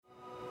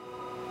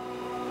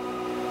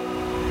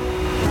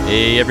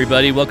Hey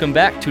everybody, welcome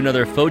back to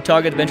another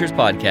Photog Adventures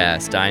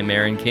podcast. I'm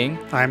Aaron King.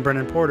 I'm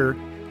Brendan Porter.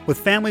 With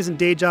families and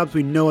day jobs,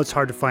 we know it's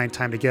hard to find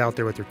time to get out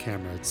there with your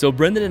camera. So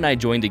Brendan and I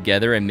joined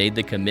together and made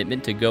the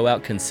commitment to go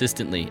out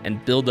consistently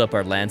and build up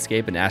our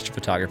landscape and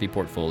astrophotography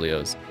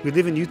portfolios. We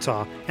live in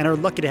Utah and are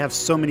lucky to have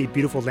so many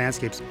beautiful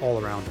landscapes all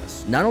around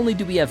us. Not only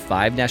do we have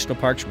 5 national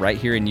parks right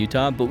here in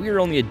Utah, but we are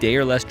only a day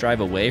or less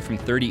drive away from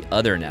 30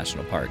 other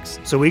national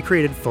parks. So we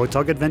created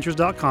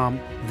photogadventures.com,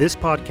 this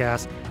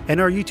podcast, and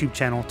our YouTube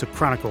channel to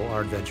chronicle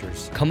our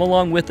adventures. Come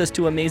along with us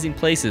to amazing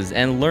places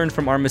and learn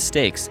from our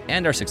mistakes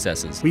and our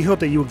successes. We hope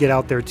that you will get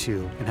out there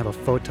too and have a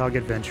photog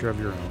adventure of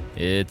your own.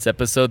 It's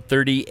episode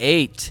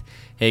 38.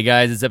 Hey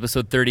guys, it's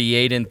episode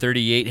 38, and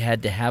 38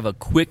 had to have a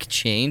quick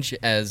change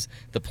as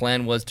the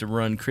plan was to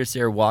run Chris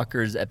Air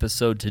Walker's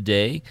episode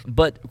today.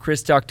 But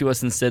Chris talked to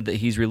us and said that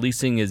he's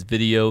releasing his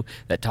video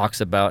that talks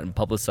about and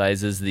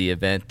publicizes the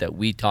event that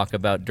we talk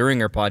about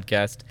during our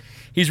podcast.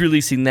 He's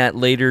releasing that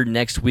later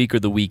next week or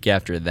the week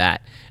after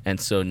that. And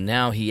so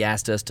now he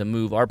asked us to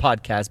move our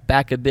podcast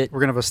back a bit. We're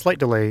going to have a slight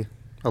delay,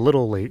 a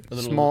little late,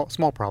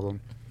 small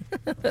problem.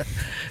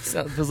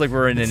 So it feels like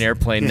we're in an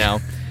airplane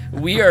now.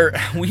 We are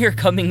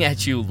coming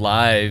at you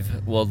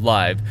live.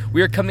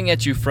 We are coming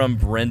at you from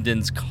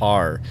Brendan's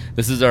car.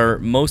 This is our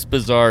most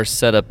bizarre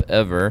setup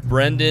ever.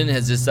 Brendan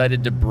has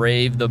decided to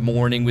brave the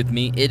morning with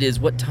me. It is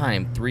what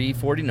time?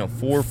 3:40? No,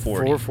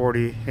 4:40.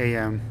 4:40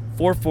 a.m.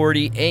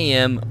 4:40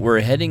 a.m.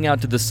 We're heading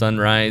out to the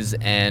sunrise,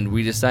 and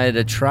we decided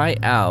to try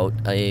out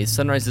a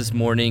sunrise this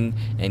morning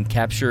and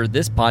capture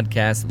this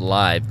podcast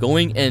live,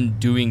 going and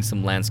doing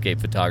some landscape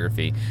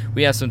photography.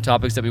 We have some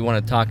topics that we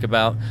want to talk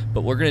about,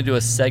 but we're going to do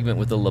a segment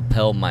with the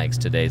lapel mics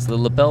today. So the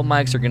lapel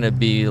mics are going to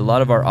be a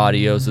lot of our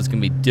audio, so it's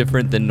going to be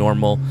different than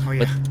normal. Oh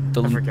yeah,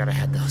 but I forgot I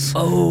had those.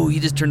 Oh, he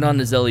just turned on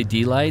his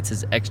LED lights,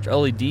 his extra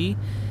LED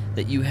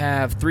that you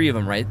have 3 of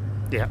them, right?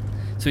 Yeah.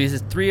 So he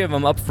has 3 of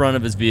them up front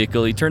of his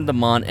vehicle. He turned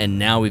them on, and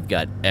now we've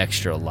got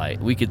extra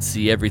light. We could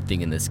see everything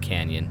in this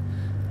canyon.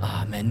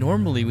 Oh, man,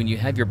 normally when you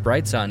have your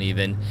brights on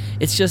even,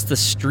 it's just the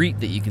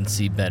street that you can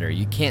see better.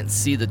 You can't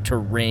see the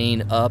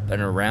terrain up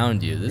and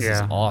around you. This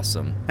is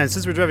awesome. And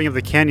since we're driving up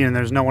the canyon and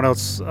there's no one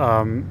else,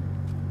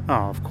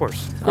 of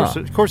course,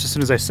 as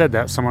soon as I said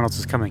that, someone else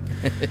is coming.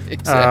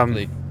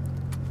 Exactly.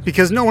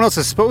 Because no one else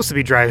is supposed to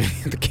be driving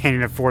the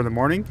canyon at 4 in the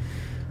morning,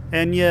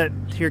 and yet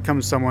here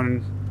comes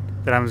someone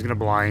that I was going to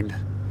blind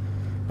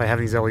by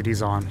having these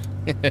LEDs on.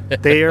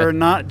 They are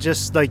not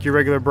just like your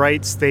regular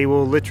brights. They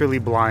will literally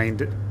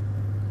blind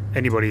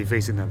anybody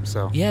facing them.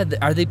 So yeah,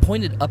 are they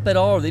pointed up at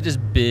all, or are they just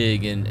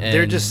big and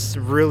they're just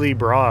really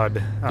broad?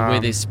 The way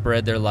they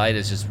spread their light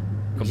is just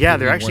completely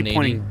they're actually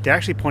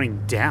 180.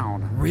 pointing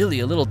down.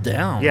 Really, a little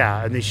down.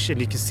 Yeah, and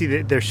you can see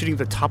that they're shooting at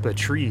the top of the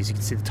trees. You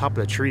can see the top of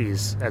the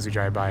trees as we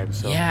drive by them.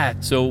 So yeah.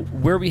 So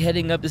where are we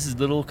heading up? This is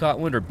Little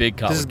Cottonwood or Big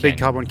Cottonwood? This is Big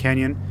Cottonwood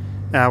Canyon.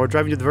 We're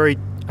driving to the very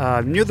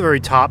near the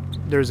very top.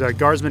 There's a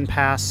Guardsman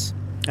Pass,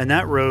 and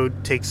that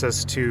road takes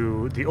us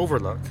to the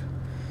overlook.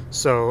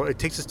 So it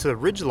takes us to the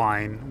ridge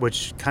line,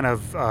 which kind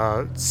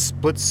of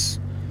splits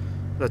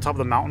the top of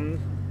the mountain,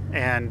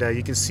 and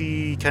you can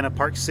see kind of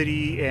Park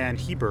City and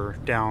Heber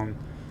down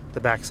the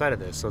back side of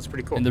this. So it's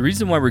pretty cool. And the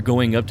reason why we're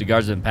going up to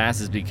Guardsman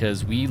Pass is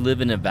because we live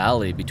in a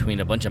valley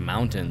between a bunch of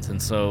mountains,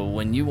 and so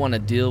when you want to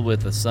deal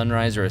with a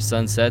sunrise or a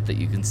sunset that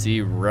you can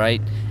see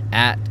right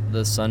at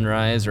the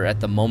sunrise or at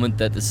the moment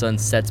that the sun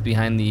sets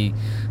behind the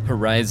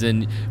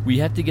horizon, we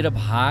have to get up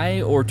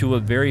high or to a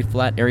very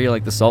flat area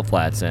like the Salt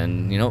Flats.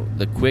 And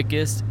the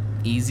quickest,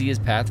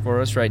 easiest path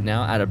for us right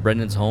now out of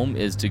Brendan's home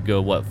is to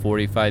go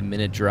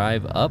 45-minute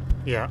drive up.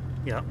 Yeah,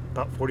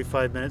 about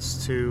 45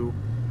 minutes to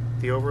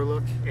the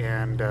overlook,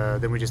 and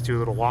then we just do a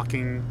little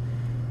walking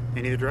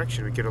in either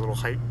direction. We get a little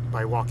height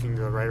by walking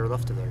to the right or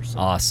left of there. So.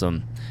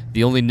 Awesome.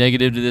 The only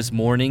negative to this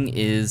morning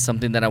is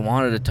something that I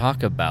wanted to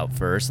talk about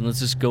first, and let's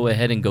just go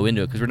ahead and go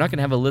into it, because we're not going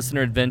to have a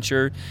listener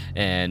adventure,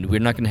 and we're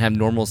not going to have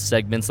normal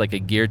segments like a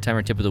gear time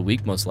or tip of the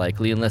week, most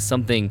likely, unless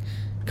something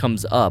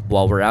comes up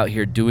while we're out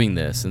here doing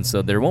this. And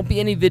so there won't be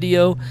any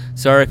video.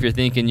 Sorry if you're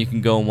thinking you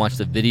can go and watch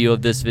the video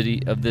of this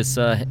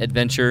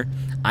adventure.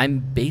 I'm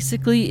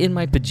basically in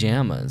my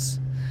pajamas.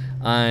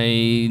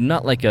 I'm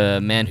not like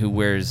a man who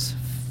wears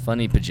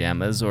funny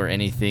pajamas or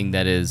anything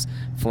that is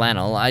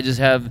flannel. I just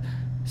have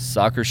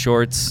soccer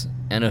shorts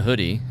and a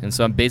hoodie, and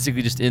so I'm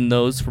basically just in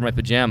those for my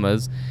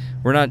pajamas.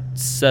 We're not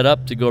set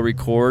up to go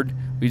record.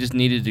 We just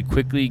needed to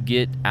quickly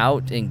get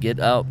out,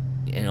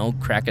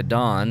 crack of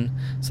dawn,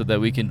 so that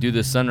we can do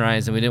the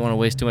sunrise, and we didn't want to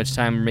waste too much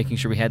time making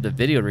sure we had the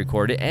video to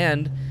record it,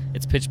 and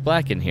it's pitch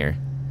black in here.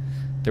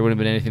 There wouldn't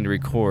have been anything to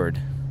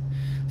record.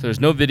 So there's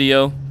no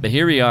video, but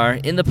here we are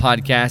in the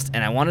podcast,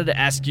 and I wanted to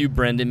ask you,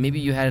 Brendan, maybe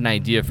you had an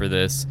idea for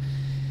this.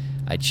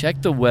 I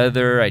checked the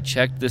weather, I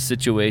checked the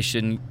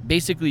situation,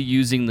 basically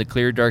using the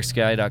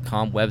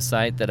cleardarksky.com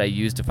website that I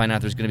used to find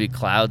out there's going to be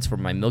clouds for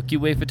my Milky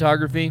Way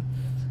photography.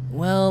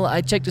 Well,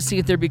 I checked to see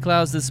if there'd be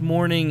clouds this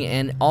morning,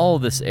 and all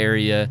this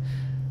area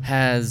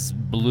has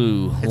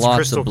blue, it's lots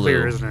crystal of blue,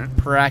 clear, isn't it?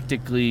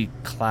 Practically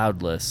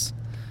cloudless.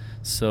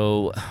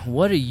 So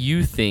what do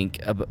you think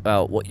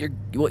about what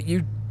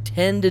you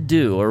tend to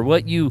do or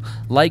what you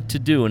like to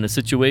do in a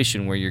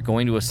situation where you're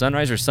going to a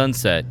sunrise or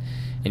sunset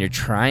and you're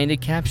trying to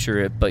capture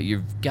it, but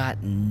you've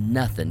got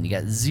nothing. You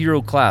got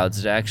zero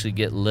clouds to actually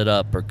get lit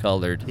up or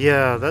colored.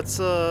 Yeah, that's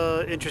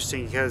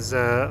interesting because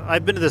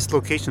I've been to this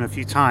location a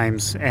few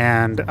times,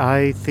 and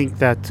I think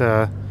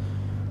that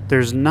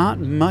there's not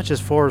much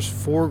as far as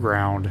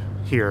foreground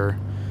here.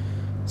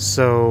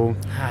 So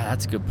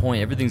That's a good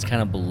point. Everything's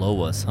kind of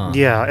below us, huh?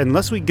 yeah,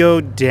 unless we go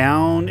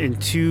down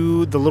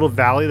into the little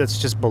valley that's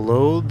just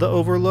below the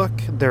overlook,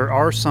 there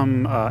are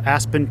some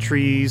aspen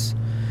trees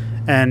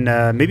and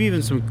maybe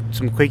even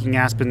some quaking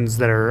aspens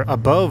that are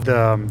above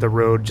the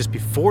road just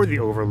before the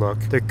overlook.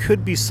 There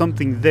could be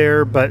something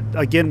there, but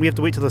again, we have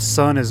to wait till the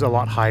sun is a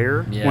lot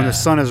higher. Yeah. When the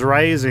sun is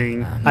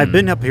rising, I've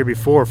been up here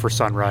before for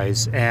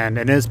sunrise, and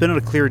it's been on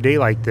a clear day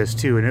like this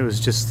too, and it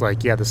was just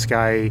like, yeah, the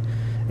sky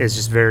is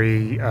just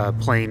very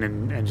plain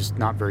and just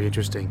not very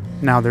interesting.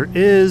 Now, there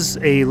is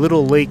a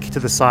little lake to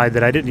the side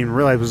that I didn't even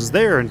realize was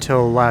there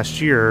until last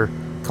year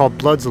called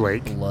Blood's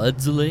Lake.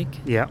 Blood's Lake?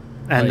 Yeah.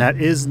 And Like-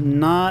 that is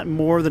not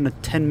more than a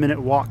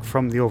 10-minute walk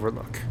from the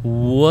overlook.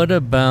 What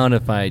about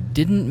if I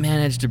didn't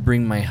manage to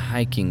bring my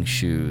hiking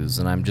shoes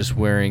and I'm just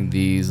wearing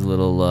these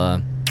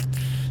little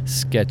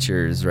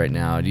Skechers right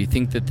now? Do you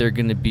think that they're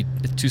going to be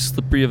too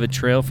slippery of a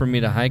trail for me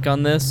to hike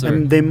on this? Or?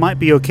 And they might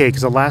be okay,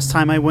 because the last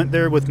time I went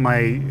there with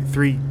my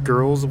 3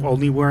 girls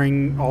only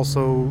wearing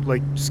also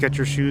like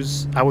Skechers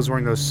shoes, I was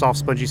wearing those soft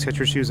spongy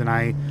Skechers shoes, and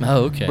I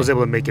Oh, okay. was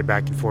able to make it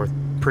back and forth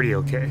pretty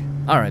okay.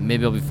 All right,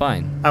 maybe I'll be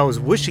fine. I was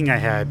wishing I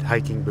had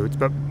hiking boots,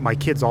 but my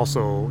kids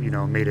also,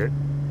 made it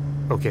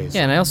okay.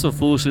 Yeah, and I also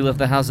foolishly left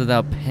the house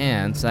without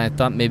pants. I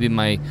thought maybe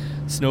my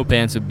snow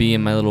pants would be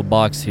in my little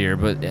box here,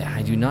 but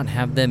I do not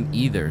have them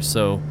either.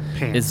 So,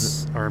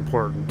 Pants are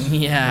important.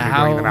 yeah, when you're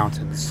going to the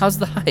mountains. how's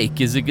the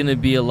hike? Is it going to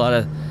be a lot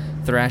of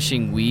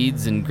thrashing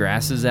weeds and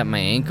grasses at my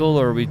ankle,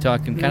 or are we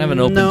talking kind of an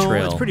open no,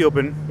 trail? it's pretty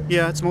open.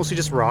 Yeah, it's mostly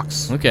just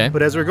rocks. Okay.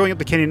 But as we're going up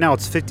the canyon now,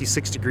 it's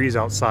 56 degrees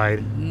outside.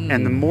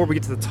 And the Hmm. more we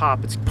get to the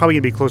top, it's probably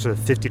going to be closer to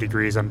 50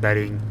 degrees, I'm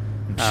betting.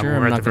 I'm sure when we're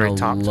I'm at not the very going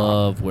to top.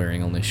 love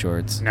wearing only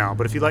shorts. No,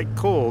 but if you like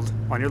cold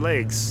on your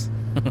legs,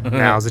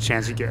 now's the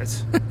chance you get.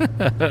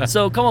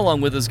 So come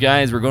along with us,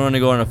 guys. We're going to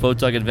go on a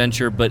photog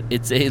adventure, but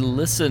it's a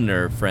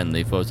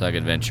listener-friendly photog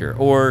adventure.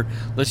 Or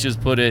let's just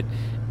put it,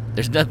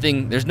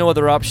 there's no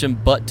other option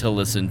but to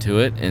listen to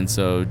it. And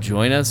so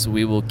join us.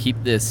 We will keep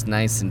this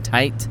nice and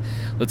tight.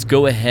 Let's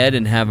go ahead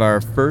and have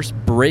our first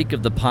break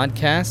of the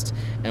podcast,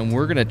 and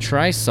we're going to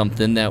try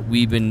something that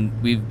we've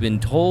been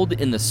told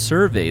in the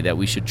survey that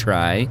we should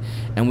try,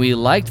 and we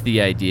liked the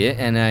idea,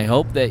 and I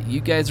hope that you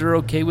guys are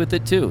okay with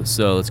it too.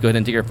 So let's go ahead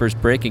and take our first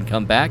break and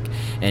come back,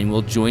 and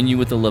we'll join you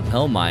with the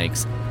lapel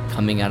mics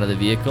coming out of the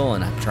vehicle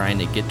and trying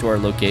to get to our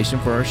location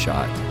for our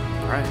shot.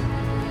 All right.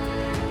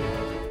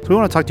 So we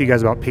want to talk to you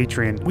guys about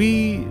Patreon.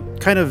 We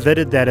kind of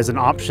vetted that as an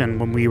option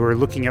when we were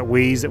looking at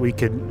ways that we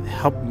could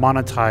help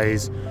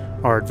monetize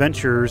our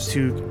adventures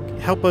to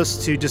help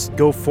us to just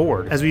go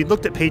forward. As we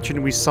looked at Patreon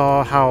and we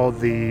saw how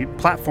the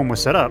platform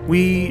was set up,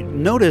 we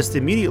noticed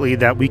immediately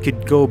that we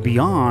could go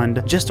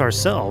beyond just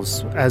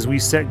ourselves. As we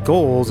set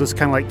goals, it's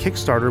kind of like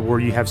Kickstarter, where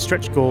you have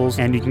stretch goals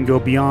and you can go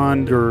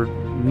beyond your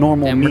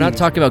normal And we're not means.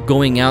 talking about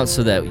going out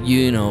so that,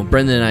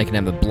 Brendan and I can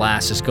have a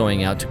blast just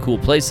going out to cool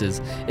places.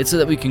 It's so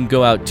that we can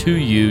go out to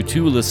you,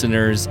 to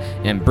listeners,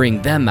 and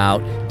bring them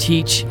out,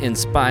 teach,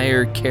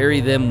 inspire,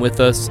 carry them with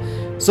us.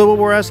 So what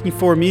we're asking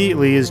for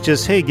immediately is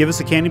just, hey, give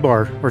us a candy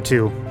bar or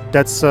 2.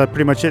 That's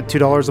pretty much it,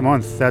 $2 a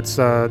month. That's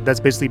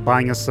basically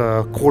buying us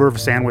a quarter of a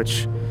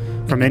sandwich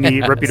from any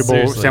reputable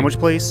Seriously. sandwich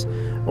place,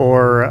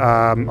 or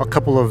a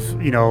couple of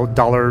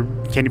dollar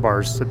candy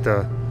bars at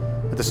the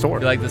store.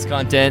 If you like this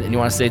content and you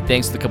want to say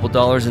thanks with a couple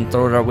dollars and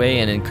throw it our way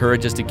and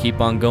encourage us to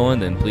keep on going,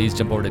 then please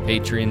jump over to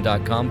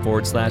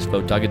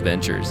patreon.com/Photog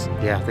Adventures.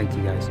 Yeah, thank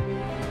you guys.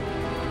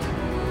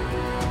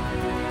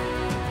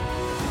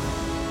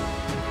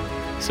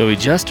 So we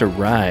just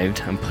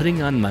arrived. I'm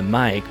putting on my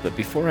mic, but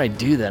before I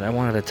do that, I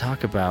wanted to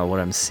talk about what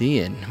I'm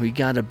seeing. We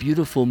got a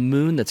beautiful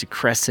moon that's a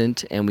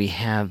crescent, and we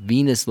have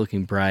Venus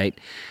looking bright.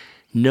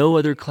 No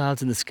other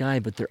clouds in the sky,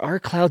 but there are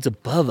clouds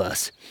above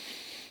us.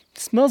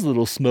 It smells a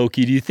little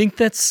smoky. Do you think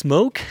that's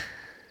smoke?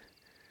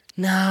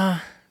 Nah,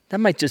 that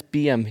might just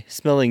be I'm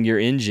smelling your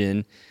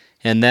engine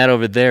and that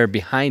over there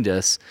behind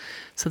us.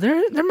 So there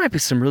might be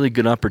some really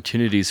good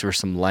opportunities for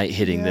some light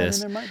hitting this.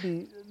 there might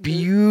be.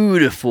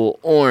 Beautiful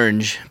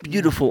orange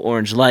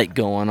light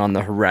going on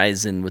the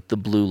horizon with the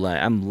blue light.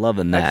 I'm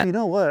loving that. Actually, you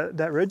know what?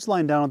 That ridge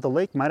line down at the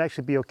lake might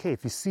actually be okay.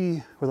 If you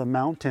see where the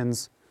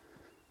mountains,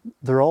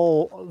 they're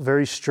all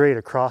very straight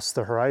across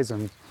the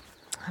horizon.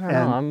 I don't know.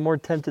 and- I'm more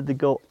tempted to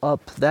go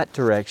up that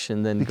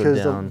direction than go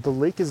Because down. the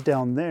lake is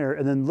down there,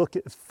 and then look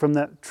from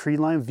that tree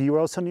line view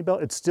I was telling you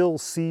about, it still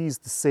sees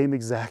the same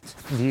exact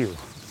view.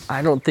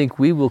 I don't think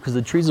we will, because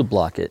the trees will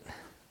block it.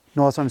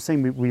 No, that's what I'm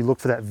saying. We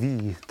look for that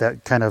V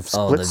that kind of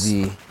splits. Oh,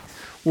 the V.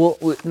 Well,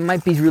 it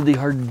might be really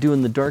hard to do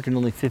in the dark in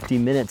only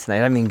 15 minutes, and I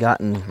haven't even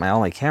gotten all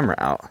my camera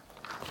out.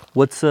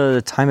 What's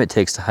the time it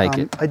takes to hike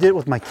it? I did it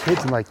with my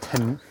kids in like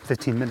 10,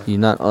 15 minutes. You're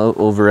not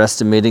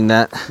overestimating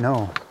that?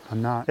 No,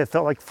 I'm not. It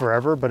felt like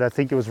forever, but I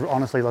think it was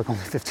honestly like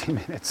only 15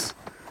 minutes.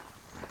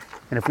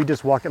 And if we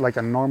just walk at like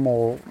a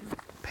normal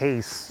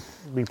pace,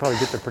 we can probably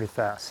get there pretty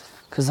fast.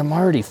 Because I'm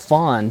already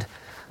fond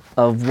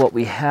of what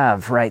we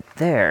have right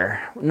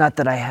there. Not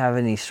that I have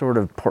any sort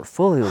of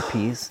portfolio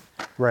piece.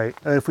 Right.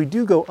 If we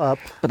do go up,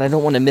 but I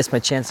don't want to miss my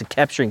chance of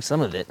capturing some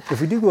of it. If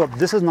we do go up,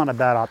 this is not a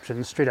bad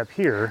option. Straight up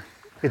here,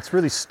 it's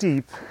really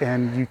steep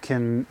and you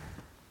can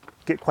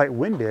get quite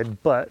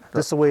winded, but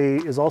this way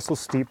is also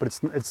steep, but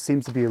it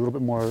seems to be a little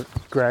bit more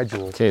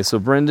gradual. Okay, so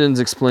Brendan's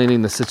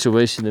explaining the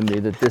situation to me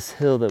that this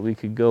hill that we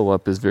could go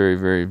up is very,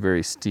 very,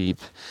 very steep.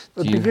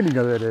 The beginning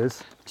of it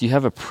is. Do you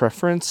have a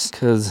preference?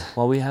 Because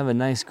while we have a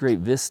nice, great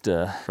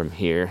vista from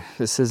here,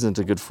 this isn't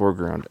a good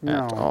foreground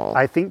at all.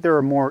 I think there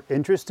are more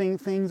interesting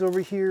things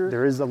over here.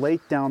 There is a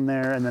lake down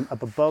there, and then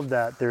up above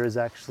that, there is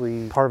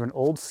actually part of an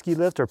old ski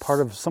lift or part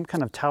of some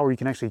kind of tower you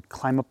can actually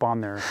climb up on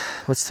there.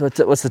 What's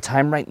the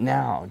time right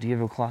now? Do you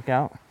have a clock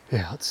out?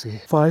 Yeah, let's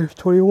see.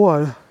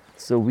 5:21.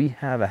 So we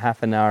have a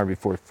half an hour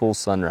before full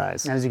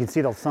sunrise. And as you can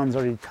see, the sun's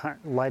already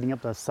lighting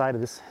up the side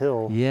of this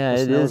hill. Yeah,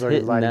 it is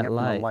hitting that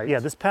light. Yeah,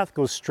 this path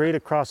goes straight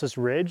across this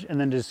ridge and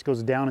then just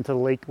goes down into the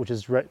lake, which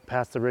is right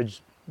past the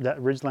ridge. That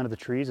ridge line of the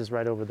trees is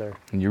right over there.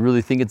 And you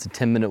really think it's a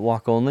 10-minute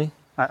walk only?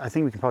 I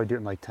think we can probably do it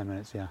in like 10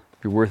 minutes, yeah.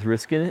 You're worth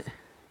risking it?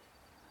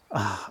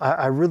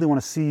 I really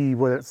want to see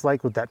what it's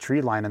like with that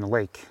tree line in the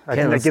lake. I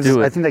think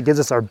that gives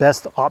us our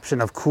best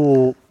option of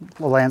cool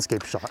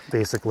landscape shot,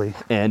 basically.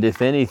 And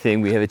if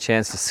anything, we have a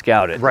chance to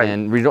scout it. Right.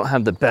 And we don't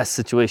have the best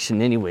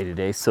situation anyway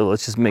today, so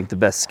let's just make the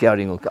best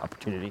scouting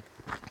opportunity.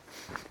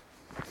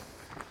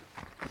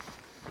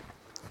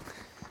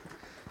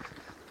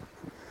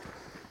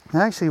 I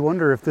actually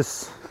wonder if I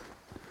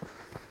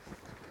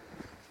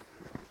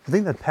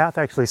think the path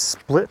actually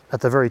split at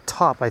the very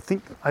top. I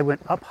think I went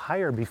up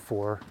higher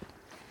before.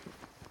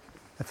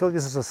 I feel like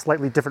this is a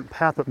slightly different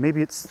path, but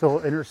maybe it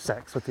still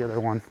intersects with the other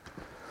one.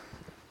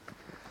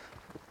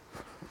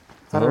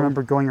 I don't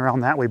remember going around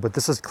that way, but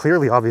this is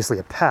clearly obviously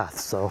a path,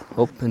 so.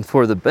 Hoping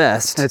for the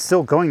best. And it's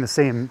still going the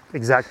same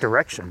exact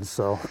direction,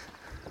 so.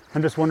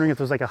 I'm just wondering if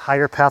there's like a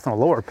higher path and a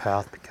lower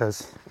path,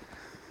 because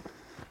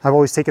I've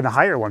always taken the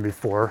higher one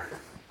before.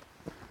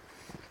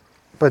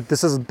 But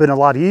this has been a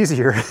lot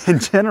easier in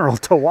general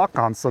to walk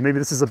on, so maybe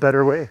this is a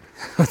better way.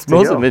 It's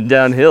mostly been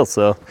downhill,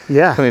 so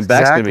yeah, coming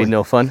back's gonna be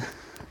no fun.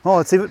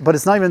 Oh, but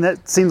it's not even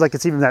that. Seems like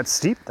it's even that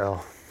steep though.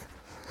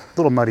 A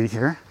little muddy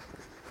here.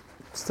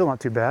 Still not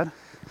too bad.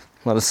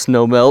 A lot of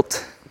snow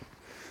melt.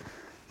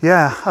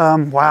 Yeah.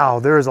 Wow.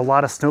 There is a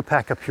lot of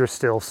snowpack up here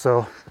still.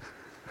 So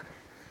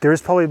there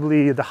is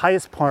probably the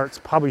highest part's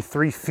probably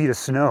 3 feet of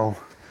snow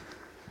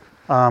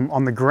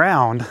on the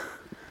ground,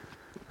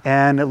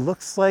 and it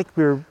looks like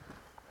we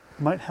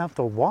might have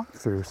to walk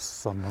through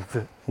some of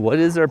it. What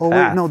is our path? Oh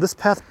wait, no. This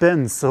path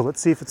bends. So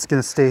let's see if it's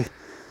gonna stay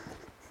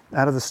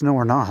out of the snow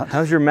or not.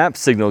 How's your map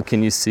signal?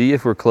 Can you see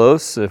if we're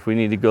close? If we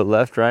need to go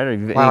left, right?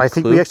 Or wow, I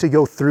think we actually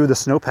go through the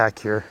snowpack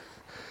here.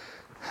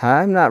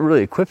 I'm not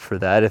really equipped for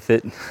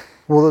that.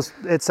 Well,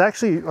 it's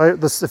actually,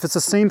 if it's the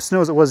same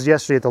snow as it was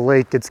yesterday at the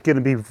lake, it's going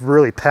to be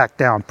really packed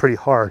down pretty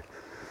hard.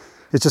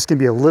 It's just going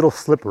to be a little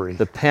slippery.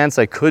 The pants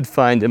I could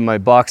find in my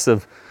box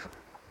of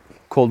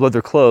cold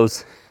weather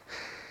clothes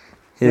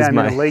is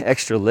my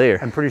extra layer.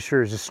 I'm pretty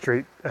sure it's just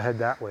straight ahead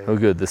that way. Oh,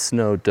 good. The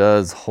snow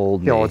does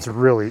hold me. Yeah, it's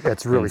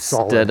really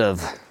solid. Instead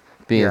of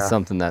being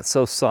something that's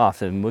so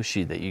soft and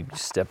mushy that you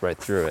just step right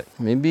through it.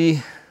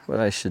 Maybe what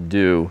I should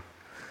do,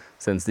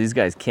 since these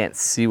guys can't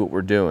see what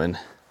we're doing,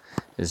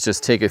 is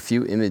just take a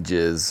few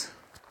images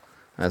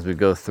as we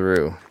go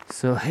through.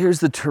 So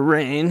here's the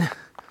terrain.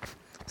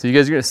 So you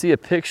guys are gonna see a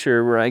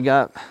picture where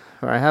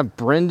I have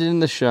Brendan in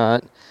the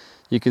shot.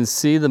 You can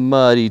see the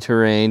muddy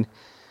terrain.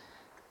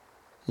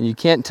 And you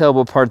can't tell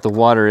what part the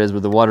water is where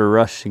the water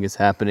rushing is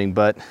happening,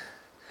 but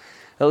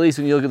at least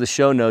when you look at the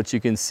show notes, you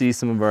can see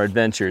some of our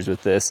adventures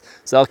with this.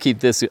 So I'll keep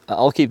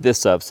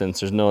this up since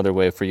there's no other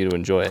way for you to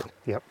enjoy it.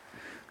 Yep.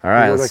 All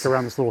right. We'll go like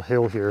around this little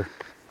hill here.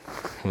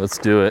 Let's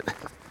do it.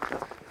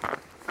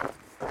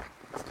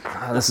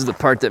 Oh, this is the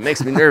part that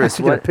makes me nervous.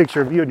 Get a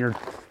picture of you in your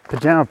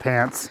pajama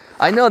pants.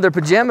 I know, they're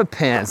pajama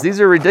pants. These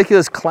are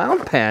ridiculous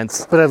clown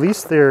pants. But at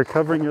least they're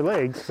covering your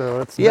legs,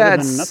 so it's better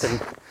than nothing.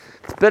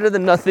 It's better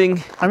than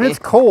nothing. I mean, it's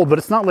cold, but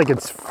it's not like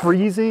it's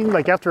freezing.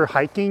 Like after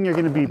hiking, you're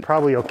going to be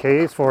probably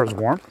okay as far as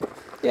warmth.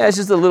 Yeah, it's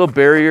just a little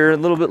barrier, a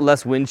little bit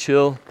less wind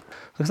chill.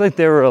 Looks like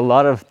there were a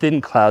lot of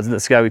thin clouds in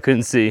the sky we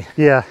couldn't see.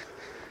 Yeah.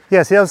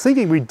 Yeah, see, I was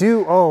thinking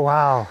oh,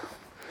 wow.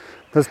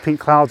 Those pink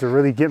clouds are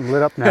really getting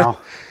lit up now.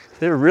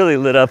 They're really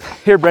lit up.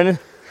 Here, Brendan.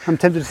 I'm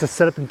tempted to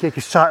set up and take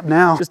a shot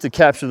now. Just to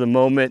capture the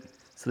moment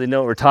so they know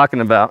what we're talking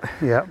about.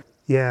 Yeah.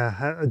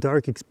 Yeah, a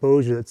dark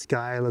exposure. That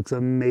sky looks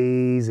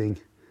amazing.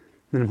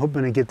 And I'm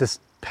hoping to get this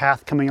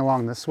path coming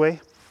along this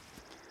way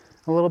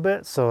a little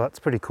bit, so that's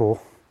pretty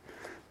cool.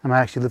 I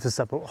might actually lift this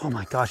up. Oh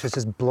my gosh, it's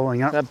just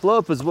blowing up. That blow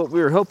up is what we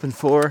were hoping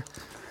for,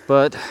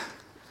 but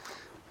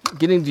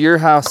getting to your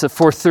house at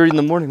 4:30 in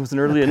the morning wasn't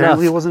early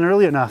Apparently enough. it wasn't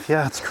early enough.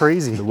 Yeah, it's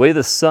crazy. The way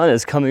the sun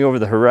is coming over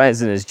the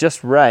horizon is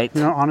just right.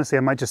 You know, honestly,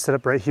 I might just sit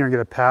up right here and get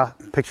a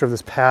picture of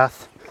this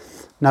path.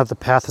 Now that the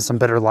path has some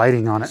better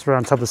lighting on it. It's right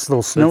on top of this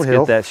little snow Let's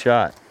hill. get that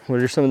shot.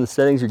 What are some of the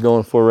settings you're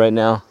going for right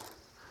now?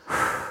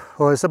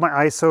 Well, I set my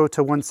ISO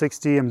to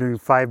 160. I'm doing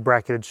 5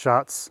 bracketed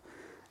shots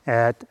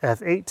at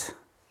f8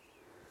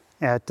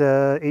 at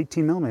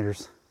 18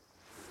 millimeters.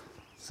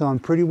 So I'm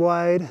pretty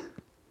wide.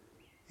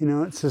 You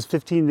know, it says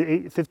 15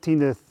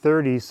 to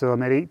 30, so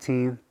I'm at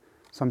 18.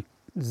 So I'm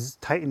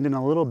tightened in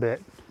a little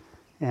bit.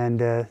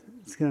 And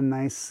it's got a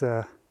nice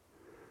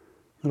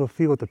little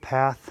feel with the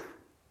path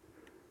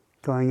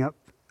going up,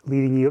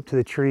 leading you up to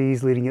the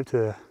trees, leading you up to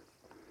the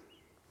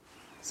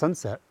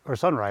sunset or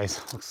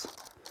sunrise.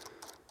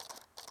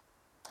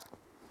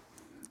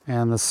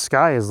 And the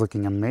sky is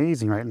looking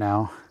amazing right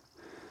now.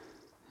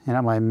 And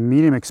at my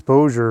medium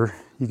exposure,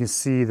 you can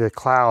see the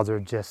clouds are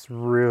just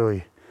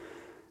really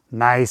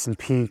nice and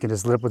pink and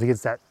just lit up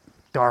against that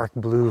dark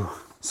blue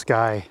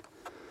sky.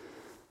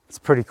 It's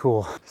pretty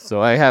cool.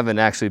 So I haven't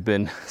actually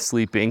been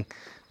sleeping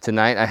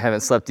tonight. I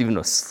haven't slept even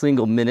a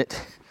single minute.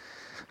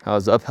 I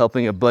was up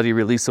helping a buddy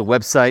release a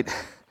website.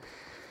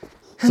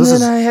 And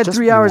then I had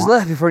 3 hours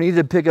left before I needed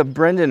to pick up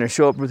Brendan or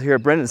show up here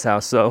at Brendan's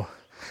house. So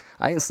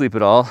I didn't sleep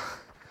at all.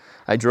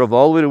 I drove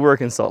all the way to work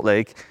in Salt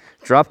Lake,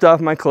 dropped off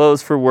my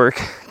clothes for work,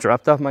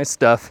 dropped off my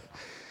stuff,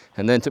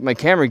 and then took my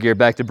camera gear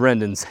back to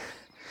Brendan's.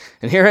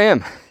 And here I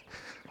am.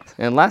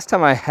 And last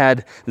time I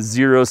had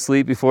 0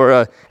 sleep before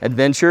an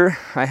adventure,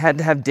 I had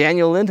to have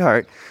Daniel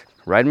Lindhart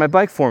ride my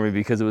bike for me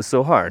because it was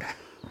so hard.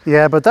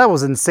 Yeah, but that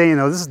was insane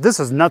though. This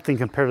is nothing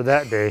compared to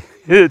that day.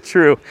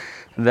 True.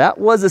 That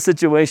was a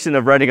situation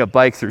of riding a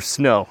bike through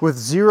snow. With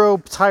 0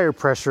 tire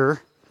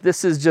pressure.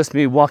 This is just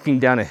me walking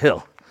down a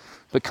hill.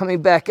 But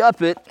coming back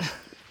up it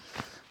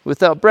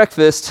without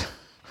breakfast,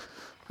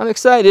 I'm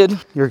excited.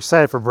 You're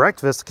excited for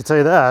breakfast, I can tell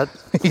you that.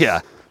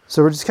 Yeah.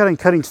 So we're just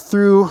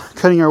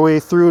cutting our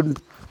way through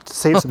to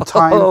save some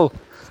time. Oh,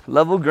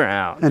 level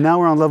ground. And now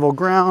we're on level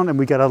ground and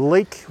we got a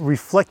lake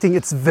reflecting.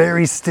 It's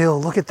very still.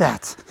 Look at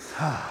that.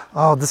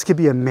 Oh, this could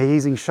be an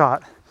amazing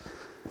shot.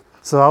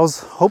 So I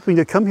was hoping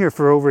to come here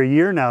for over a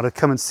year now to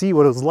come and see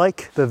what it was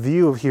like. The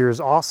view of here is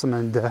awesome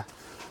and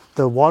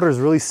the water is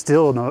really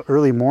still in the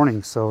early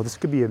morning. So this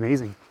could be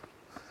amazing.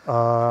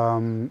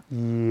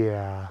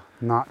 Yeah,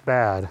 not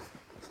bad.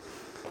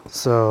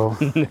 So.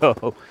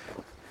 No.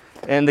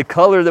 And the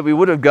color that we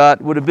would have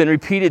got would have been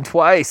repeated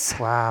twice.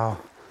 Wow.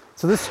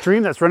 So this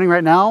stream that's running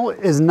right now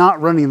is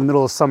not running in the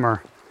middle of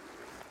summer.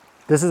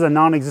 This is a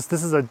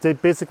this is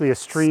basically a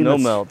stream Snow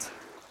melt.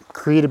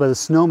 created by the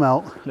snow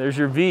melt. There's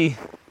your V.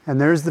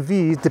 And there's the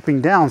V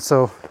dipping down.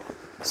 So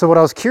what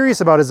I was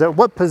curious about is at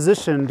what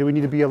position do we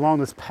need to be along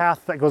this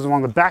path that goes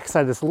along the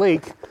backside of this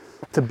lake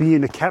to be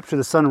in to capture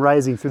the sun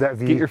rising through that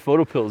V? Get your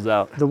photo pills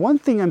out. The one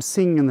thing I'm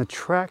seeing in the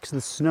tracks of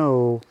the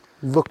snow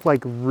look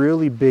like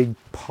really big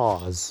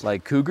paws.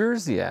 Like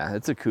cougars? Yeah,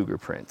 it's a cougar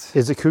print.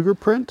 Is it cougar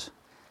print?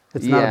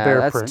 It's not a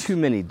bear that's print. too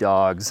many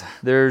dogs.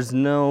 There's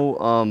no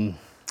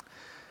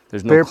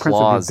Bear prints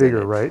claws would be bigger,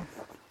 in it. right?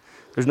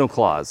 There's no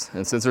claws,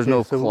 and since there's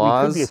no So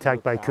claws, we could be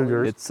attacked by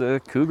cougars. it's a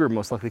cougar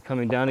most likely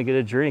coming down to get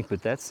a drink.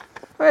 But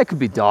it could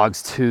be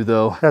dogs too,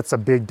 though. That's a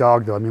big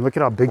dog, though. I mean, look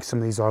at how big some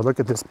of these are. Look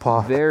at this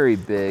paw Very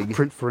big.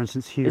 print, for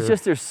instance, here. It's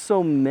just there's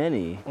so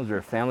many. Was there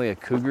a family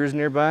of cougars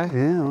nearby?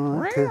 Yeah,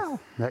 well,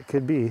 that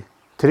could be.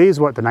 Today is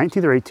what, the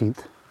 19th or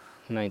 18th?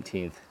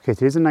 19th. Okay,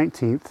 today's the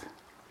 19th.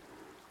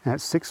 And at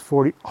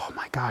 6:40, oh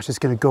my gosh, it's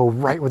gonna go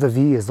right where the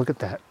V is. Look at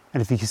that.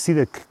 And if you can see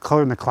the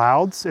color in the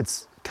clouds,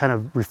 it's kind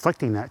of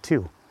reflecting that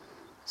too.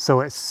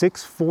 So at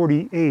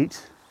 6:48,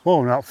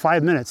 whoa, in about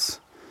 5 minutes,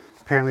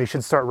 apparently it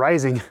should start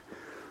rising.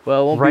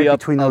 Well, it won't right be up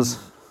between those.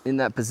 in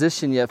that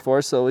position yet for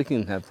us, so we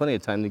can have plenty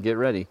of time to get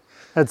ready.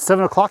 At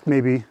 7 o'clock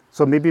maybe,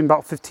 so maybe in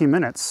about 15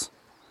 minutes,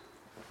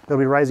 they'll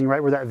be rising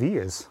right where that V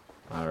is.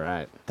 All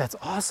right. That's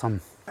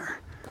awesome.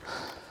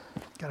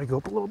 Gotta go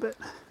up a little bit.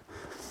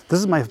 This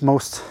is my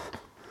most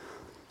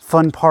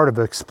fun part of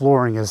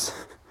exploring is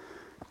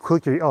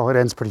quickly, oh, it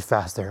ends pretty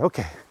fast there.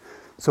 Okay,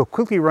 so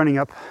quickly running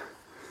up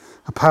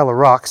a pile of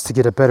rocks to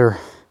get a better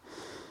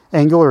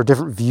angle or a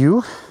different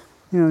view.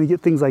 You know, you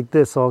get things like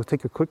this. So I'll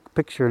take a quick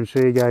picture and show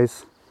you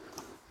guys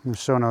in the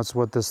show notes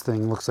what this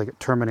thing looks like. It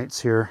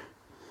terminates here.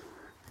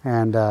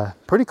 And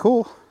pretty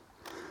cool,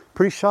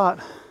 pretty shot.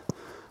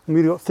 I'm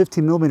gonna go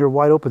 15 millimeter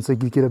wide open so you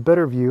can get a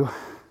better view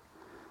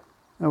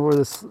of where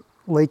this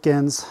lake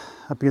ends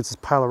up against this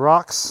pile of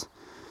rocks,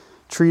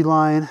 tree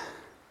line.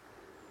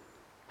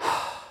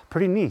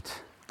 Pretty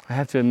neat. I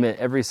have to admit,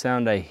 every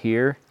sound I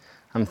hear,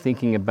 I'm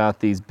thinking about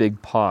these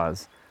big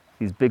paws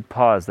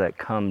that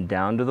come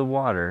down to the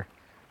water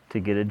to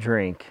get a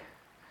drink.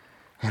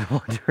 And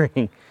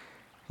wondering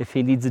if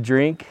he needs a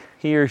drink,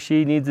 he or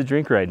she needs a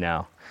drink right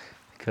now.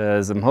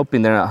 Because I'm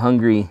hoping they're not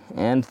hungry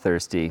and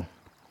thirsty.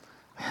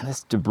 Man,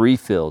 this debris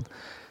filled.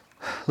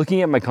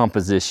 Looking at my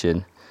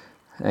composition,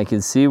 I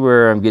can see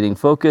where I'm getting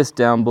focused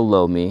down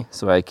below me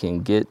so I can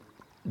get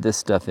this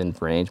stuff in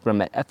range, but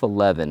I'm at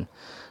F11.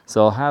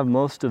 So I'll have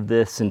most of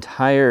this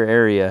entire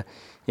area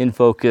in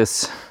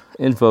focus,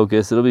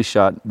 it'll be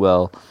shot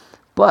well.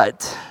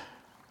 But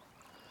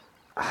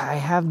I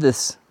have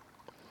this,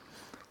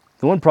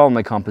 the one problem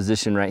with my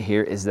composition right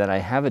here is that I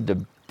have a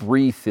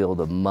debris field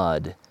of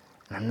mud,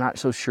 and I'm not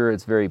so sure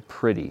it's very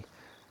pretty.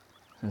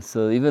 And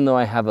so even though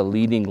I have a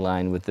leading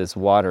line with this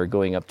water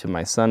going up to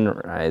my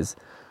sunrise,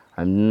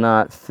 I'm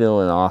not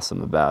feeling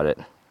awesome about it.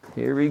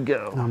 Here we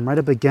go. I'm right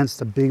up against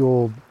a big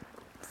old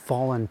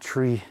fallen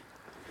tree.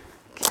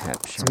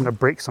 Capture. So I'm gonna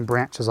break some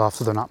branches off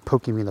so they're not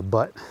poking me in the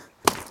butt.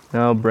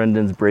 Now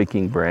Brendan's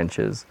breaking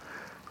branches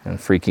and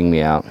freaking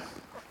me out,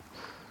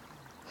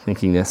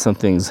 thinking that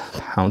something's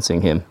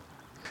pouncing him.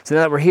 So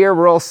now that we're here,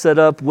 we're all set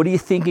up. What are you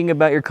thinking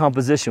about your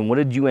composition? What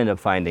did you end up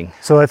finding?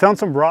 So I found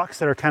some rocks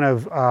that are kind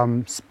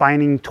of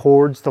spining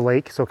towards the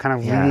lake, so kind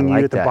of leading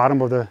you at the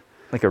bottom of the...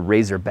 Like a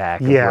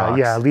razorback of rocks.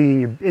 Yeah,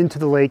 leading you into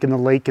the lake, and the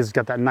lake has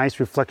got that nice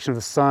reflection of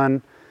the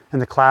sun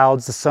and the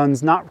clouds. The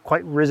sun's not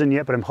quite risen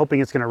yet, but I'm hoping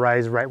it's gonna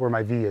rise right where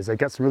my V is. I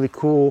got some really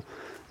cool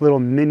little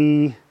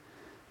mini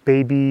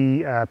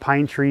baby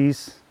pine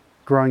trees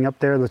growing up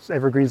there. Those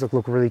evergreens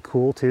look really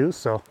cool too,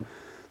 so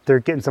they're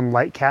getting some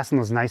light cast on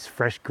those nice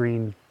fresh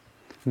green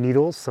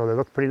needles, so they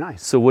look pretty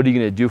nice. So what are you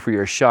gonna do for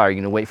your shot? Are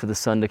you gonna wait for the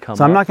sun to come up?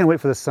 So I'm not gonna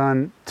wait for the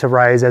sun to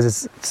rise. As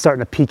it's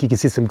starting to peak, you can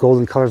see some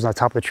golden colors on the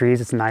top of the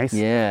trees. It's nice.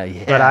 Yeah.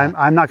 But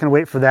I'm not gonna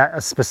wait for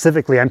that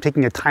specifically. I'm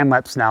taking a time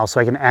lapse now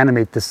so I can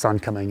animate the sun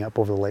coming up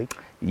over the lake.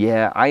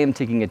 Yeah, I am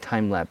taking a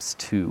time lapse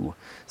too.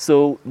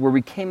 So where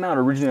we came out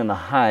originally on the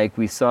hike,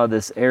 we saw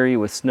this area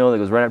with snow that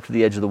goes right up to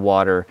the edge of the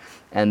water,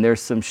 and there's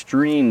some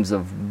streams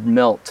of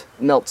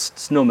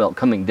snow melt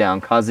coming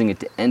down, causing it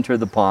to enter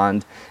the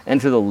pond,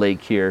 enter the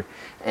lake here.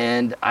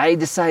 And I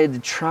decided to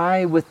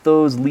try with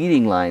those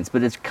leading lines,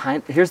 but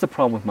here's the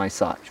problem with my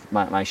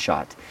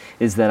shot,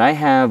 is that I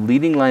have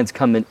leading lines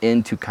coming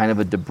into kind of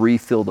a debris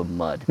field of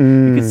mud.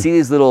 You can see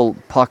these little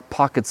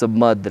pockets of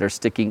mud that are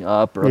sticking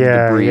up or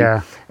debris.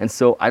 Yeah. And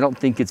so I don't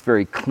think it's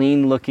very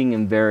clean looking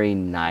and very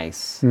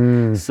nice.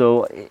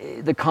 So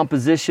the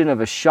composition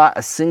of a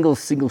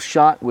single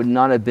shot would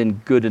not have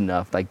been good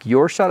enough. Like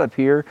your shot up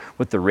here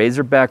with the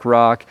razorback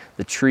rock,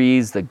 the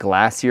trees, the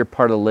glacier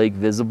part of the lake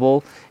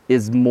visible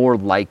is more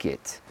like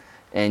it.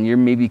 And you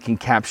maybe can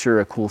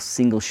capture a cool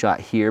single shot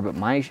here, but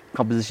my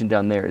composition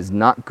down there is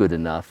not good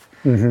enough.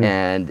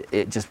 And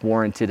it just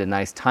warranted a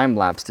nice time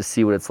lapse to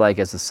see what it's like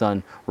as the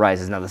sun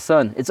rises. Now the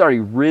sun, it's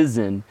already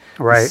risen.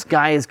 Right. The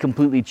sky has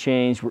completely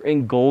changed. We're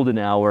in golden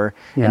hour,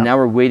 and now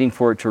we're waiting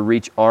for it to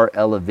reach our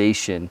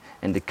elevation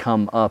and to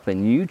come up.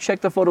 And you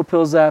checked the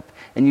PhotoPills app,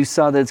 and you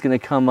saw that it's going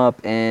to come up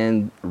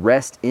and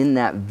rest in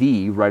that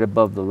V right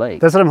above the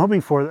lake. That's what I'm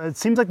hoping for. It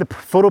seems like the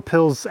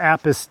PhotoPills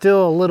app is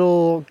still a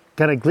little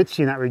kind of glitchy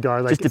in that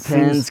regard. Like just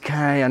depends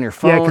kind of on your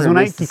phone. Yeah,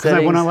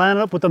 because when I line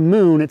up with the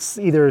moon, it's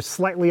either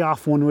slightly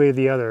off one way or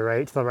the other,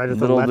 right? To the right or to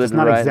the left. It's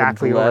not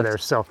exactly over there.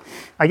 So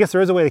I guess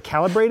there is a way to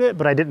calibrate it,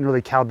 but I didn't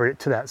really calibrate it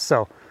to that.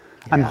 So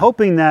I'm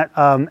hoping that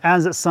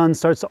as the sun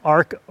starts to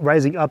arc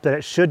rising up, that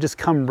it should just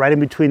come right in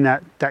between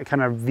that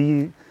kind of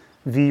V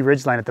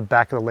ridgeline at the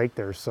back of the lake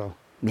there. So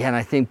yeah, and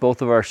I think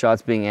both of our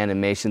shots being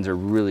animations are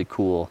really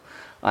cool.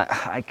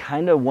 I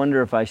kind of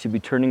wonder if I should be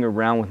turning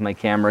around with my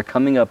camera,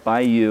 coming up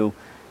by you,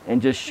 and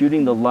just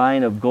shooting the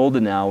line of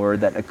golden hour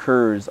that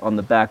occurs on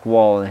the back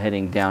wall and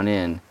heading down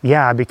in.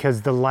 Yeah,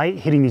 because the light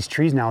hitting these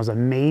trees now is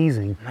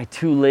amazing. Am I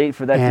too late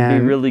for that to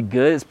be really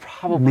good? It's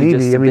probably maybe.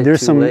 just a bit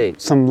there's too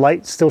late. some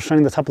light still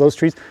shining the top of those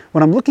trees.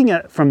 When I'm looking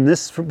at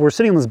we're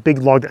sitting on this big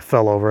log that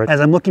fell over.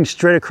 As I'm looking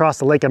straight across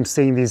the lake, I'm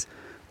seeing these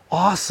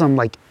awesome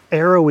like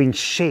arrowing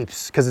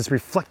shapes because it's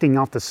reflecting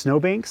off the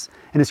snowbanks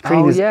and it's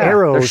creating these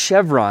arrows. They're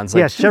chevrons.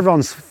 Yeah,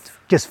 chevrons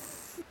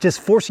just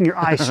forcing your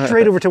eyes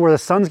straight over to where the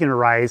sun's gonna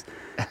rise.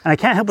 And I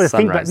can't help but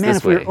think, but man,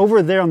 if we were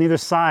over there on the other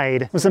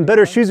side with some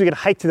better shoes, we could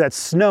hike through that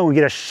snow and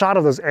get a shot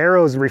of those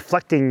arrows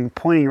reflecting,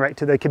 pointing right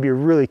to that. Could be a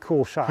really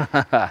cool shot.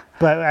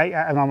 But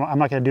I'm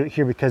not gonna do it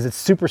here because it's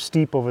super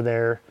steep over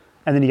there.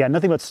 And then you got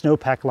nothing but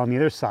snowpack along the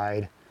other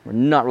side. We're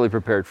not really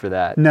prepared for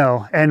that.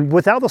 No, and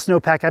without the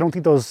snowpack, I don't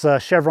think those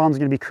chevrons are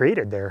gonna be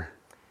created there.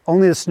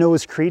 Only the snow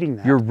is creating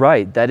that. You're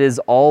right. That is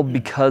all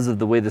because of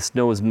the way the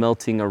snow is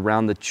melting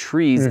around the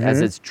trees as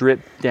it's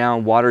dripped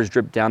down, water's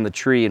dripped down the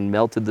tree and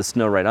melted the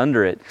snow right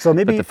under it. So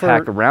maybe but the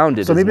pack around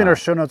it. So maybe in our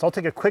show notes, I'll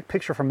take a quick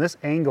picture from this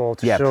angle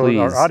to show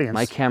our audience.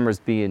 My camera's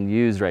being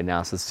used right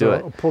now, so let's do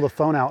it. I'll pull the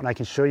phone out and I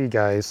can show you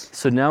guys.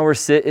 So now we're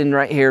sitting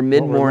right here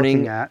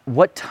mid-morning.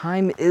 What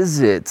time is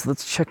it?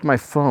 Let's check my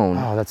phone.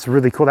 Oh, that's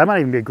really cool. That might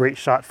even be a great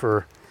shot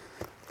for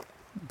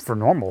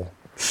normal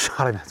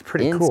shot. That's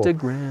pretty cool.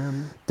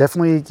 Instagram.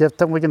 Definitely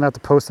gonna have to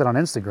post that on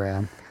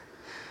Instagram.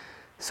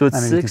 So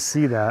it's you can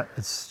see that.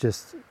 It's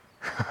just,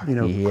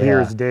 clear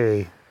as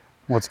day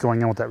what's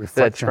going on with that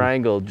reflection. That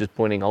triangle just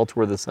pointing all to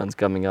where the sun's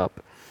coming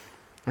up.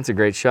 That's a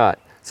great shot.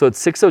 So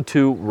it's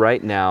 6:02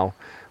 right now.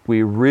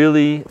 We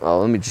really,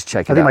 let me just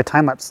check it I think out. my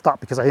time lapse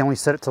stopped because I only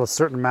set it to a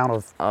certain amount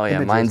of Oh yeah,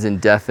 images, mine's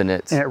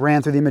indefinite. and it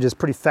ran through the images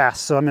pretty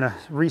fast. So I'm gonna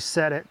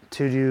reset it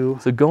to do.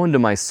 So going to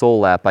my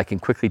Soul app, I can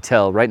quickly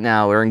tell right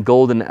now we're in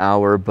golden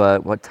hour,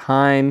 but what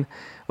time?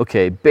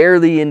 Okay,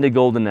 barely into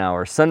golden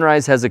hour.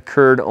 Sunrise has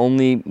occurred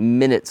only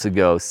minutes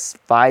ago,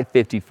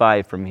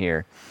 5:55 from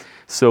here.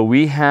 So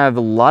we have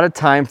a lot of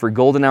time for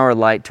golden hour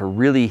light to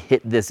really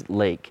hit this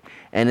lake.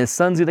 And the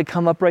sun's gonna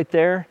come up right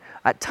there.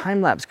 That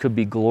time lapse could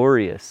be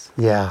glorious.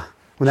 Yeah.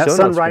 When that Show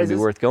sun notes gonna rises, be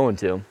worth going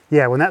to.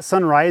 yeah, when that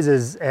sun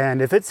rises,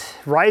 and if it's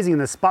rising in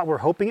the spot we're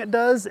hoping it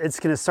does, it's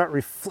gonna start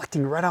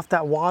reflecting right off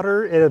that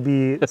water. It'll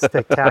be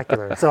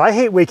spectacular. So I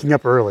hate waking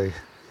up early.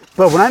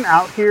 But when I'm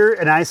out here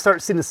and I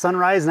start seeing the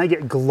sunrise and I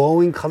get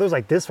glowing colors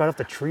like this right off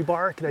the tree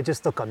bark, and I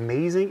just look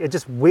amazing, it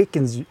just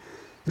wakens you.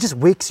 It just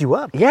wakes you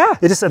up. Yeah.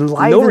 It just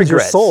enlivens No your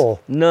regrets. soul.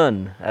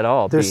 None at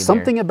all. There's being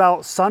something here.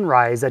 about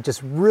sunrise that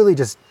just really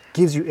just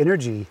gives you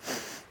energy.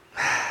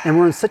 And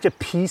we're in such a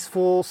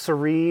peaceful,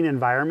 serene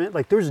environment.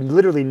 Like there's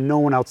literally no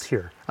one else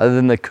here. Other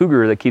than the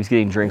cougar that keeps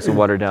getting drinks of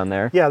water down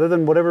there. Yeah, other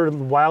than whatever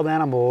wild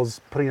animals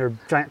putting their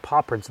giant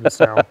paw prints in the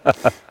snow.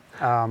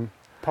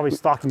 Probably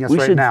stalking us We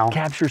right should now.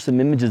 capture some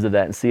images of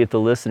that and see if the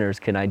listeners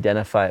can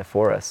identify it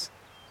for us.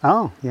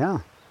 Oh, yeah.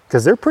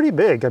 Because they're pretty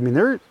big. I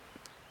mean,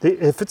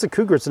 if it's a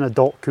cougar, it's an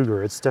adult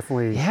cougar. It's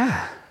definitely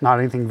Yeah. not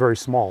anything very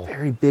small.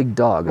 Very big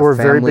dog. Or a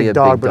very family big of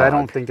dog, big but I dog.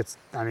 don't think it's,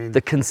 I mean,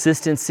 The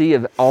consistency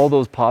of all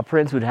those paw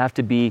prints would have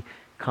to be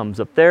comes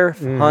up there,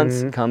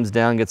 hunts, comes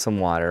down, gets some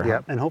water. yeah.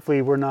 And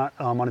hopefully we're not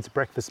on its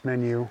breakfast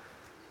menu.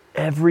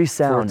 Every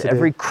sound, today.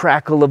 every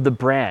crackle of the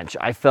branch,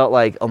 I felt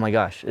like, oh my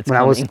gosh, it's When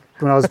coming.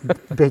 I was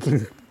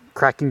making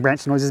cracking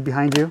branch noises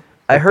behind you.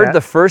 I like heard that. the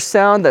first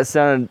sound that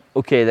sounded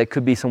okay. That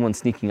could be someone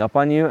sneaking up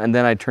on you, and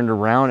then I turned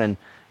around and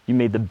you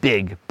made the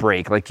big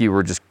break, like you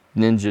were just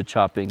ninja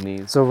chopping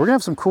these. So we're gonna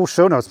have some cool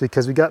show notes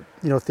because we got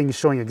things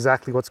showing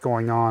exactly what's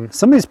going on.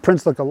 Some of these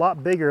prints look a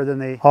lot bigger than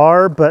they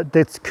are, but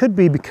it could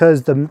be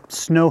because the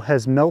snow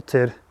has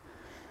melted,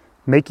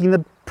 making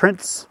the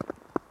prints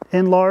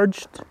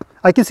enlarged.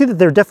 I can see that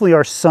there definitely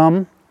are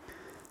some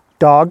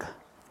dog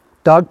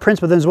prints,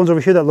 but then there's ones over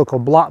here that look a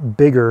lot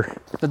bigger.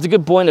 That's a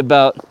good point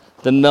about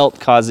the melt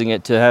causing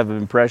it to have an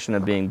impression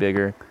of being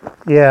bigger.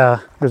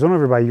 Yeah, there's one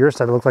over by your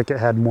side that looked like it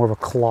had more of a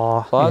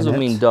claw. Claws in will it.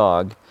 mean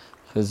dog,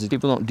 because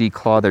people don't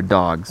declaw their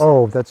dogs.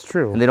 Oh, that's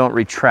true. And they don't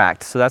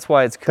retract, so that's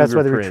why it's cougar That's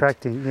why they're print,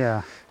 retracting.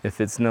 Yeah, if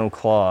it's no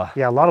claw.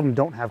 yeah. A lot of them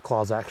don't have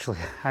claws actually.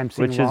 I'm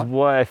seeing Which a is lot.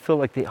 why I feel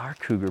like they are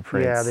cougar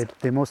prints. Yeah,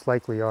 they most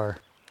likely are.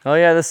 Oh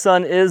yeah, the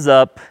sun is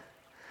up,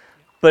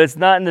 but it's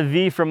not in the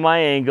V from my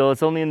angle.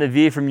 It's only in the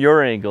V from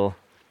your angle.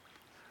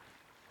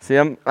 See,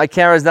 my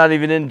camera's not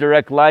even in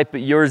direct light,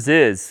 but yours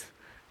is.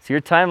 So your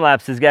time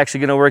lapse is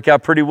actually gonna work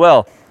out pretty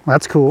well.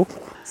 That's cool.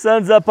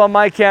 Sun's up on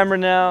my camera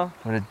now,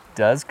 but it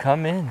does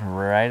come in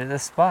right at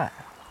this spot.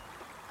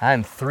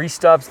 I'm 3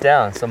 stops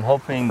down, so I'm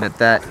hoping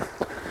that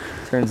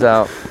turns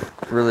out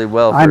really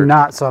well. I'm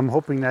not, so I'm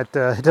hoping that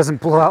it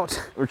doesn't blow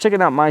out. We're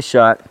checking out my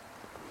shot.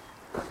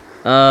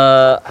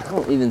 I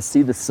don't even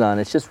see the sun.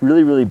 It's just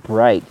really, really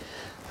bright.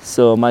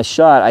 So my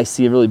shot, I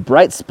see a really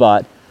bright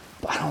spot,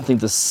 but I don't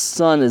think the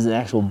sun is an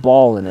actual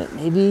ball in it.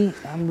 Maybe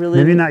I'm really...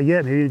 Maybe not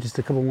yet. Maybe just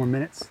a couple more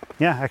minutes.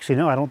 Yeah, actually,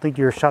 no. I don't think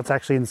your shot's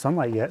actually in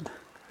sunlight yet.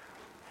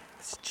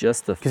 It's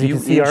just a Because few you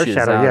can see our inches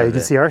shadow. out Yeah, of you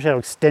can it. see our shadow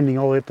extending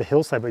all the way up the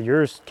hillside, but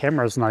yours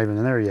camera's not even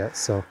in there yet.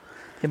 So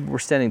Yeah, but we're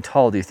standing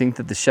tall. Do you think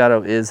that the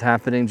shadow is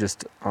happening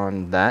just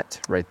on that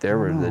right there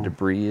where the know.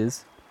 debris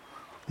is?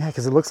 yeah,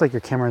 because it looks like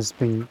your camera's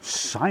being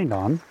shined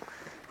on.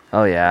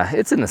 Oh yeah,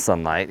 it's in the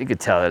sunlight. You could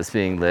tell that it's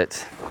being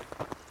lit.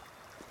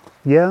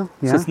 Yeah,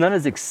 yeah. So it's not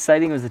as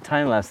exciting as the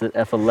time lapse at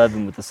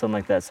f11 with the sun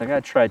like that. So I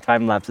gotta try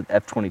time lapse at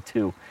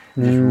f22.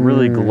 And just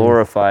really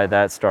glorify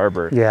that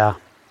starburst. Yeah.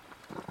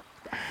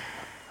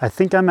 I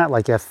think I'm at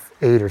like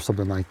F8 or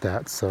something like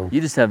that. So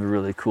You just have a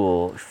really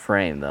cool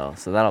frame though,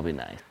 so that'll be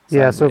nice.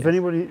 yeah. So if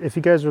Sideways. if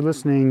you guys are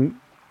listening,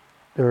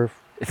 or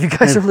if you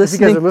guys are if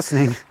listening, you guys are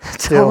listening, tell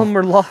still, them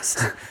we're lost.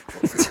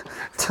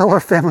 tell our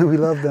family we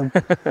love them.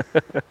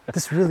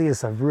 This really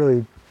is a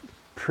really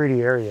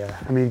pretty area.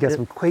 I mean, you got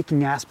some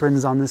quaking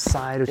aspens on this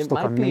side, which It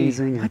look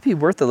amazing. might be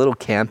worth a little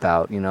camp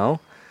out,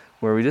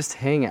 where we just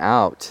hang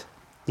out.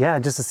 Yeah,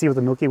 just to see what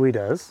the Milky Way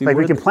does. We Like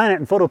we were can the- plan it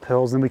in photo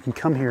pills, and we can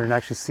come here and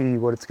actually see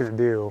what it's going to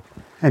do.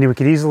 And we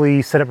could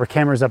easily set up our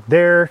cameras up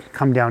there,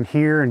 come down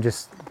here, and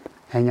just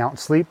hang out and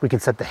sleep. We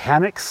can set the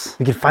hammocks.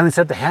 We can finally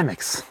set the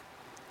hammocks.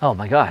 Oh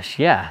my gosh,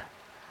 yeah.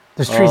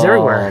 There's trees Oh,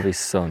 everywhere. it'll be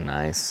so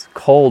nice.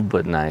 Cold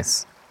but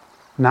nice.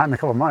 Not in a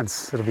couple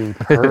months. It'll be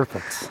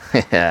perfect.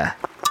 Yeah.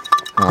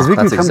 Because we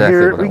can that's come exactly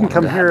here. what I We can wanted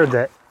come to here at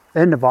the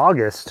end of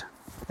August,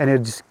 and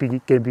it'd just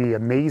be gonna be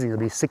amazing. It'll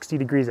be 60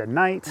 degrees at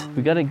night.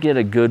 We gotta get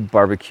a good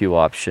barbecue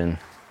option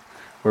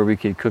where we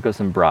could cook up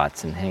some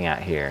brats and hang out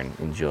here and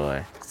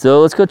enjoy. So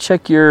let's go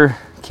check your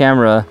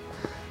camera.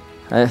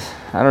 I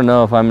don't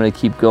know if I'm gonna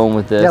keep going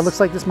with this. Yeah, it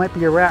looks like this might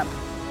be a wrap.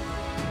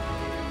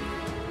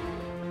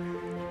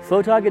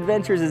 Photog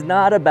Adventures is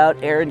not about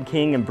Aaron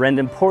King and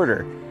Brendan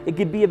Porter. It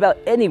could be about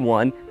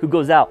anyone who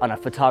goes out on a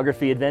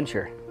photography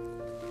adventure.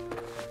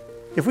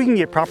 If we can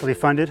get properly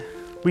funded,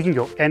 we can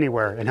go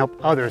anywhere and help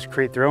others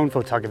create their own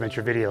photog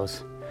adventure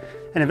videos,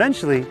 and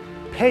eventually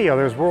pay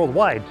others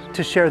worldwide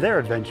to share their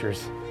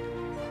adventures.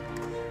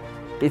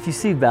 If you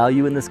see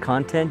value in this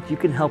content, you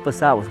can help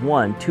us out with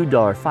 $1, $2,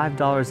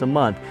 $5 a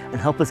month and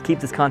help us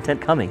keep this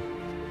content coming.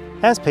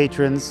 As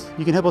patrons,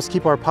 you can help us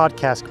keep our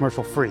podcast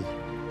commercial free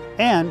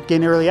and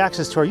gain early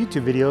access to our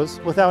YouTube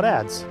videos without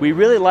ads. We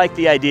really like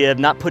the idea of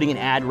not putting an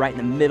ad right in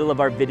the middle of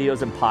our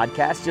videos and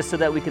podcasts just so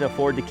that we can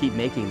afford to keep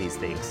making these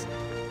things.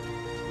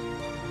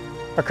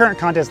 Our current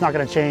content is not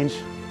going to change,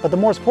 but the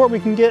more support we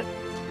can get,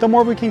 the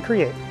more we can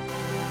create.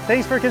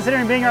 Thanks for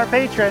considering being our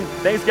patron.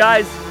 Thanks,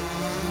 guys.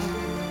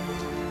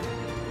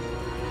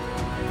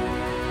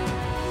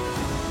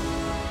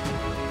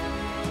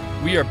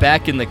 We are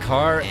back in the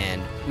car,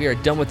 and we are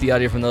done with the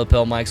audio from the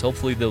lapel mics.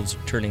 Hopefully those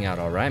are turning out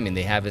all right. I mean,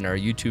 they have in our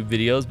YouTube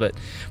videos, but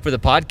for the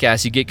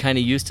podcast, you get kind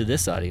of used to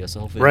this audio, so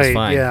hopefully it's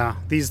fine. Right, yeah.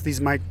 These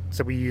mics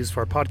that we use for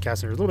our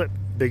podcast are a little bit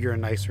bigger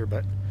and nicer,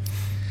 but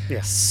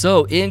yeah.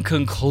 So in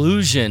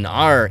conclusion,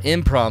 our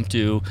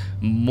impromptu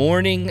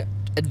morning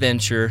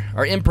adventure,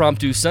 our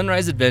impromptu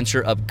sunrise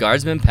adventure up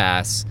Guardsman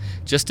Pass,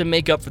 just to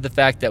make up for the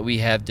fact that we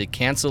have to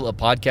cancel a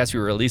podcast we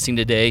were releasing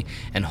today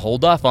and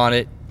hold off on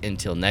it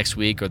until next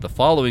week or the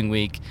following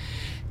week.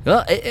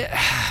 Well,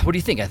 what do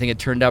you think? I think it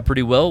turned out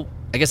pretty well.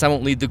 I guess I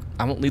won't lead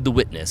the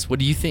witness. What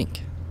do you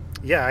think?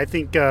 Yeah, I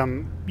think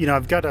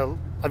I've got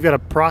to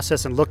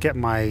process and look at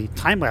my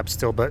time lapse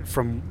still, but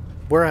from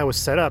where I was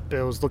set up,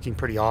 it was looking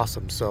pretty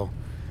awesome. So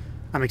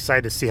I'm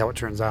excited to see how it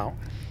turns out.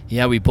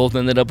 Yeah, we both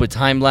ended up with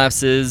time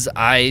lapses.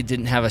 I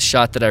didn't have a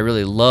shot that I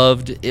really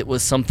loved. It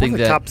was something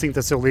the top think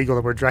that's illegal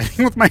that we're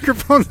driving with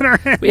microphones in our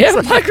hands. We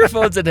have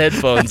microphones and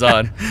headphones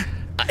on.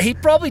 He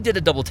probably did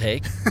a double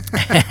take.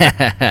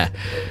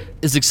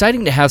 It's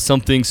exciting to have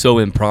something so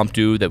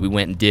impromptu that we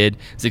went and did.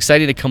 It's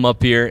exciting to come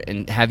up here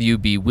and have you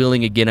be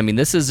willing again. I mean,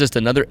 this is just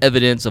another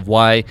evidence of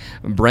why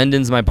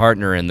Brendan's my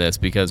partner in this,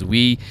 because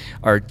we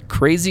are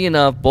crazy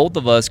enough, both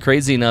of us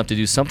crazy enough to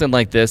do something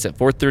like this at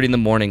 4:30 in the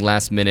morning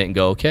last minute and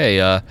go,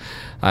 okay,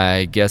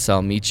 I guess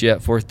I'll meet you at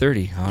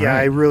 4:30. Yeah, right.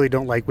 I really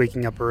don't like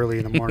waking up early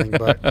in the morning,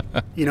 but,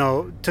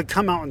 to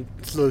come out and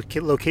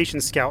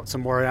location scout some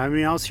more. I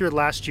mean, I was here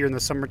last year in the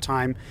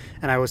summertime,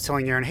 and I was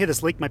telling Aaron, hey,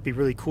 this lake might be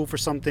really cool for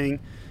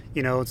something.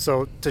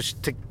 So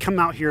to come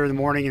out here in the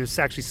morning and just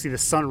actually see the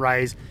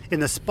sunrise in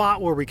the spot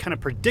where we kind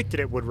of predicted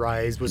it would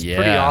rise was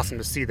pretty awesome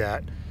to see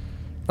that.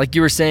 Like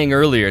you were saying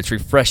earlier, it's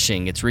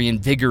refreshing, it's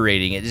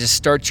reinvigorating. It just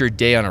starts your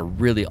day on a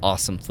really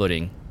awesome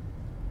footing.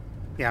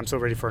 Yeah, I'm so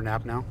ready for a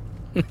nap now.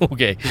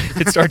 Okay,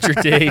 it starts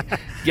your day,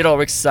 get all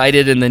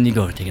excited, and then you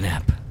go and take a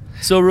nap.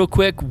 So real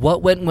quick,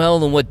 what went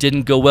well and what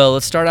didn't go well?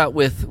 Let's start out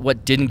with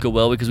what didn't go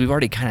well, because we've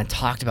already kind of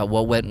talked about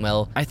what went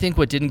well. I think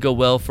what didn't go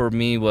well for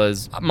me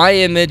was my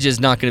image is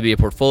not going to be a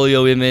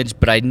portfolio image,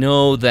 but I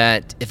know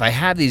that if I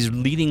have these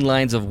leading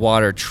lines of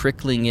water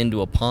trickling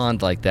into a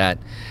pond like that,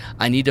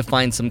 I need to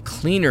find some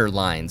cleaner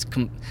lines.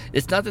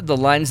 It's not that the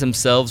lines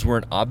themselves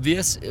weren't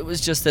obvious. It was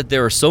just that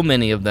there were so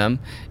many of them.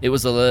 It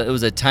was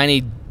a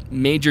tiny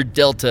major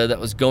delta that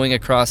was going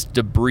across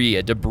debris,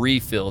 a debris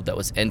field that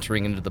was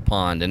entering into the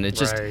pond, and it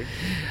just, right.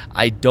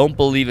 I don't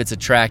believe it's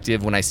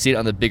attractive. When I see it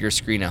on the bigger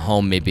screen at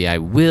home, maybe I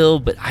will,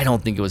 but I don't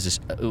think it was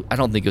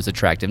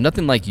attractive.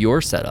 Nothing like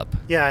your setup.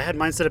 Yeah, I had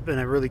mine set up in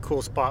a really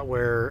cool spot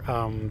where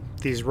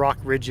these rock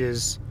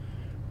ridges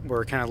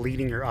were kind of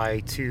leading your eye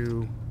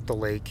to the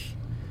lake,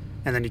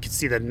 and then you could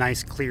see the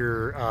nice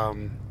clear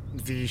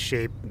V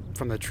shape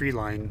from the tree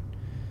line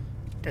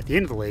at the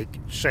end of the lake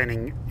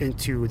shining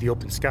into the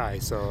open sky.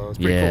 So it's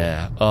pretty cool.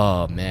 Yeah.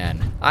 Oh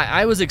man,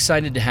 I was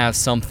excited to have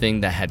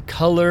something that had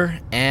color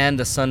and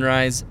the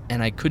sunrise,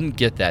 and I couldn't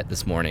get that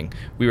this morning.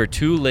 We were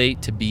too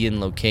late to be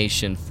in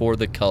location for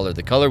the color.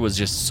 The color was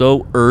just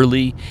so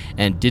early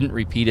and didn't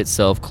repeat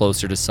itself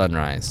closer to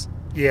sunrise.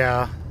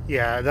 Yeah. We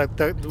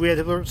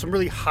had some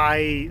really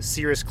high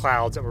cirrus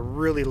clouds that were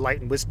really light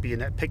and wispy,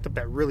 and that picked up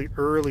that really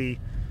early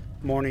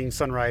morning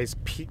sunrise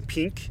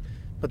pink.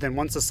 But then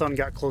once the sun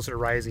got closer to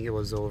rising, it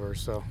was over.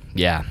 So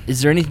yeah.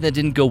 Is there anything that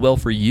didn't go well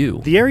for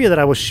you? The area that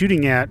I was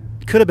shooting at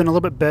could have been a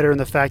little bit better in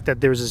the fact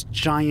that there was this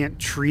giant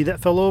tree that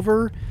fell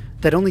over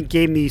that only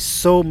gave me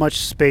so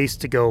much space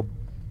to go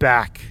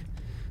back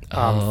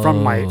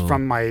from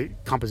my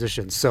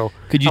composition. So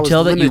could you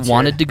tell that you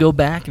wanted to go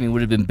back? I mean,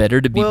 would it have been better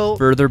to be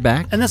further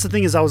back? And that's the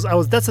thing is,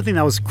 that's the thing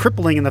that was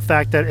crippling in the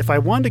fact that if I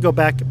wanted to go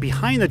back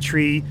behind the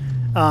tree,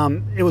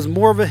 it was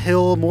more of a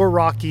hill, more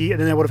rocky,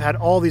 and then I would have had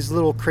all these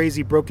little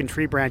crazy broken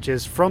tree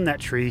branches from that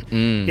tree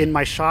in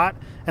my shot.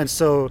 And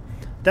so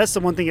that's the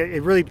one thing,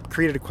 it really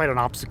created quite an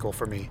obstacle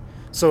for me.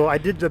 So I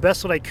did the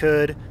best that I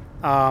could,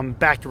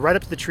 backed right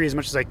up to the tree as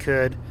much as I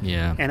could.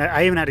 Yeah. And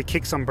I even had to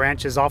kick some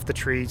branches off the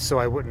tree so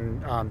I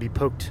wouldn't be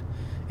poked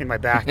in my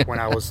back when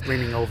I was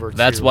leaning over.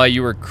 That's why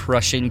you were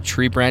crushing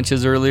tree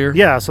branches earlier?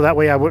 Yeah, so that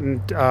way I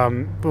wouldn't,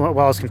 while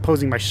I was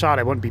composing my shot,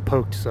 I wouldn't be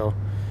poked, so...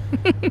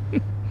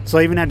 So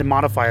I even had to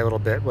modify a little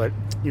bit, but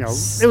it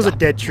was a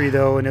dead tree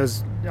though, and it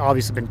was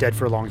obviously been dead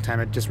for a long time.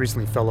 It just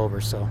recently fell over,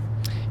 so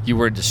you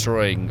were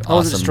destroying. I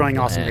wasn't destroying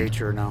awesome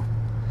nature, no.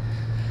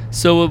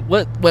 So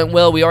what went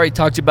well? We already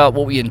talked about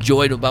what we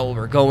enjoyed about where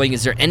we're going.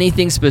 Is there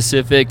anything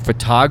specific,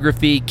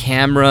 photography,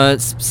 camera,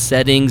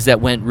 settings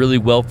that went really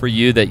well for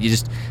you that you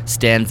just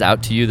stands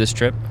out to you this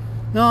trip?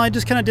 No, I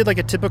just kind of did like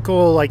a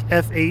typical like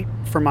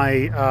f8 for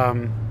my,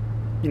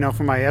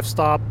 for my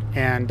f-stop,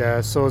 and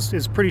so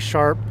it's pretty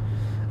sharp.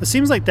 It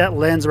seems like that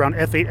lens around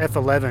f8,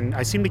 f11,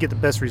 I seem to get the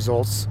best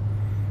results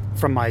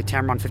from my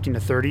Tamron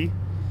 15-30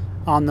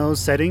 on those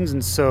settings,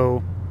 and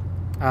so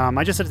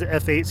I just set it to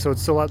f8, so it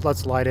still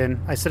lets light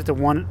in. I set it to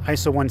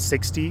ISO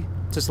 160,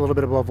 just a little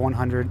bit above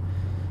 100,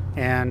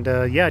 and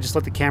yeah, just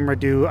let the camera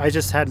do. I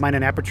just had mine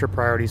in aperture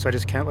priority, so I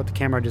just can't let the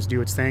camera just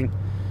do its thing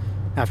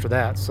after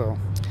that. So.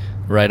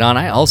 Right on.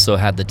 I also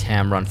had the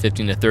Tamron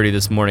 15-30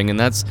 this morning, and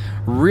that's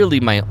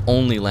really my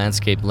only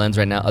landscape lens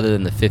right now other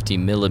than the 50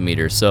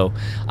 millimeter. So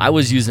I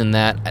was using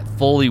that at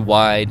fully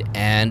wide,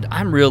 and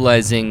I'm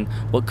realizing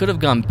what could have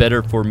gone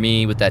better for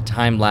me with that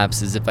time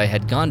lapse is if I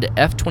had gone to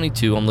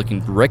f22, I'm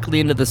looking directly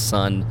into the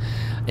sun,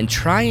 and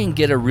try and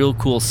get a real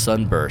cool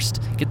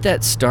sunburst. Get that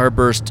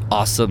starburst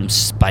awesome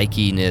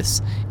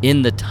spikiness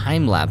in the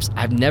time lapse.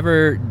 I've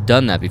never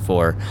done that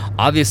before.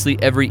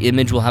 Obviously, every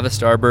image will have a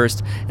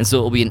starburst, and so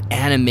it will be an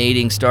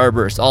animating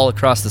starburst all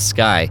across the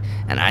sky,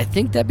 and I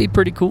think that'd be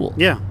pretty cool.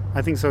 Yeah,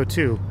 I think so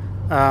too.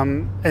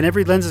 And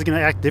every lens is going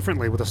to act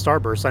differently with a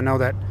starburst. I know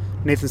that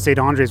Nathan St.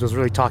 Andres was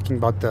really talking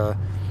about the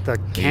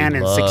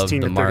Canon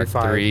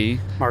 16-35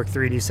 Mark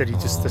III, and he said the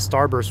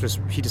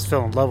starburst he just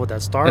fell in love with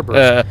that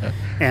starburst.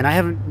 And I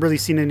haven't really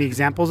seen any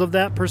examples of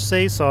that per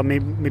se, so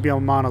maybe I'll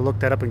want to look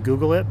that up and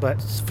Google it.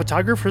 But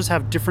photographers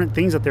have different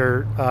things that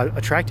they're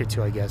attracted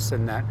to, I guess,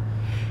 and that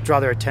draw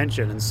their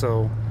attention. And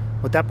so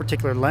with that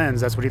particular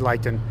lens, that's what he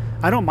liked. And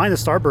I don't mind the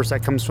starburst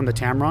that comes from the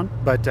Tamron,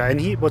 but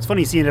what's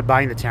funny is he ended up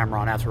buying the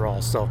Tamron after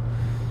all. So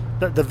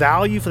the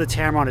value for the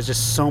Tamron is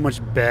just so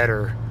much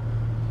better.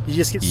 You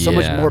just get so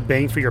much more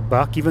bang for your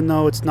buck, even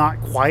though it's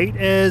not quite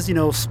as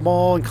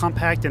small and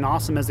compact and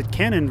awesome as the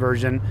Canon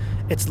version.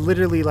 It's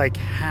literally like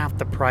half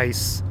the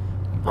price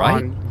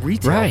on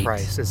retail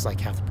price. It's like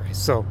half the price.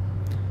 So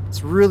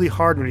it's really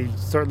hard when you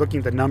start looking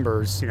at the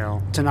numbers, to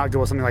not go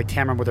with something like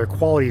Tamron where their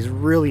quality is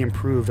really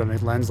improved on a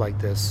lens like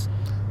this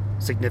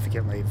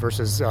significantly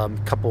versus a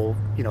couple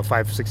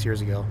 5-6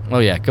 years ago. Oh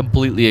yeah,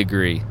 completely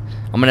agree.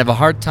 I'm gonna have a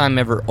hard time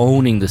ever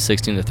owning the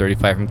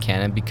 16-35 from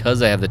Canon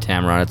because I have the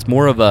Tamron. It's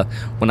more of a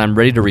when I'm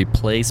ready to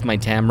replace my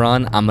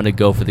Tamron, I'm gonna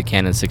go for the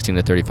Canon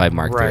 16-35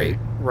 Mark III.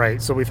 Right.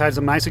 So we've had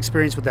some nice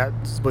experience with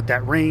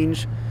that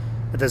range,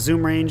 the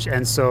zoom range,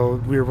 and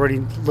so we're already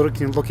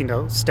looking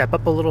to step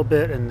up a little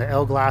bit, and the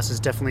L glass is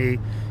definitely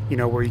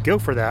where you go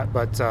for that.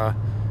 But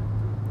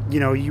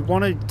you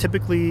want to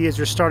typically, as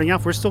you're starting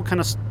off, we're still kind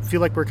of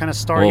feel like we're kind of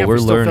starting off. We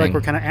still feel like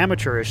we're kind of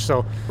amateurish.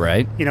 So,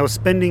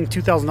 spending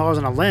 $2,000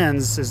 on a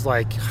lens is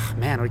like,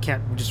 man, we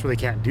just really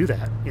can't do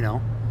that,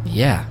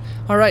 Yeah.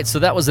 All right, so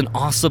that was an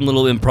awesome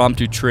little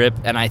impromptu trip,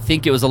 and I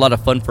think it was a lot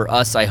of fun for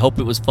us. I hope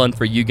it was fun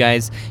for you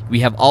guys.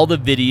 We have all the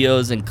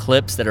videos and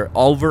clips that are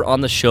over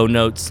on the show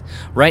notes.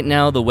 Right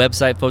now, the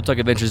website,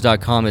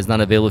 phototalkadventures.com, is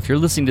not available. If you're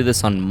listening to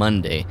this on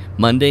Monday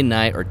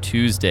night or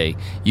Tuesday,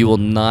 you will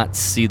not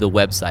see the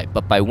website.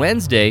 But by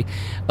Wednesday,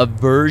 a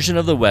version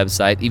of the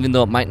website, even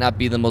though it might not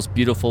be the most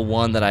beautiful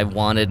one that I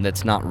wanted and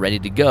that's not ready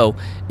to go,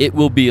 it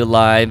will be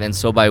alive. And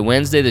so by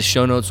Wednesday, the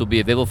show notes will be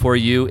available for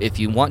you. If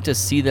you want to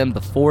see them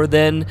before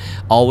then,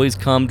 always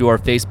come to our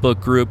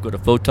Facebook group. Go to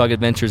Phototalk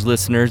Adventures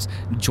listeners.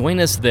 Join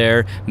us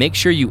there. Make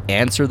sure you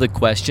answer the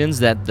questions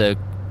that the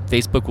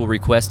Facebook will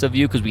request of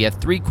you, because we have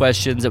 3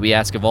 questions that we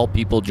ask of all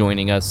people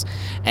joining us.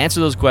 Answer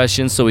those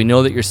questions so we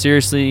know that you're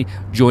seriously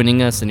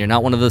joining us and you're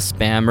not one of the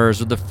spammers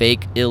or the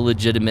fake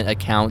illegitimate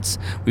accounts.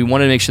 We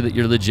want to make sure that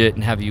you're legit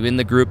and have you in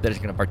the group that is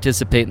going to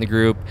participate in the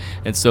group.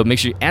 And so make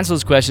sure you answer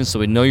those questions so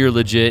we know you're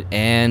legit,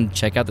 and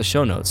check out the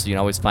show notes so you can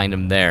always find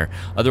them there.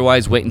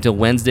 Otherwise, wait until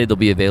Wednesday. They'll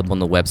be available on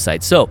the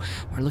website. So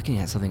we're looking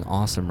at something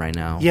awesome right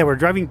now. Yeah, we're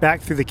driving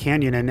back through the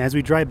canyon, and as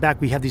we drive back,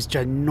 we have these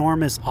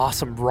ginormous,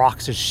 awesome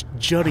rocks just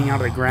jutting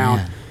out of the ground.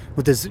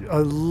 With this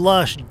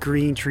lush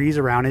green trees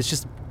around. It's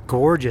just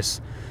gorgeous.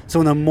 So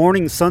when the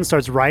morning sun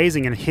starts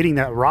rising and hitting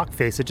that rock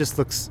face, it just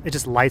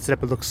lights it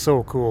up. It looks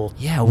so cool.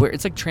 Yeah,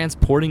 it's like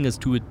transporting us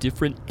to a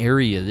different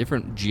area,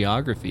 different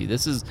geography.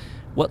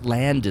 What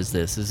land is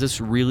this? Is this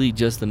really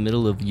just the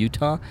middle of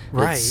Utah?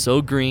 Right. It's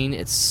so green,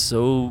 it's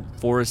so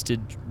forested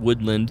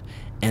woodland,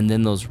 and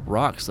then those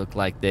rocks look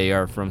like they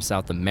are from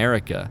South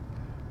America.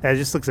 It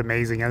just looks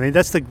amazing. I mean,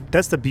 that's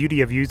the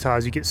beauty of Utah,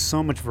 is you get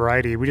so much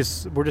variety. We're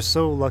just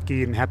so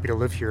lucky and happy to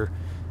live here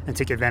and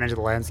take advantage of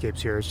the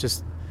landscapes here. It's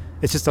just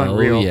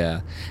unreal. Oh,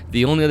 yeah.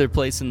 The only other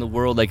place in the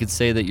world I could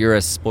say that you're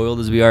as spoiled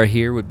as we are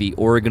here would be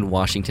Oregon,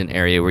 Washington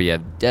area, where you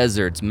have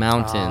deserts,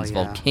 mountains,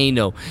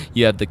 volcano,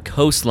 you have the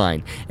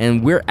coastline.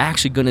 And we're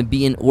actually going to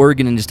be in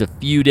Oregon in just a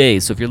few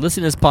days. So if you're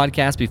listening to this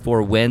podcast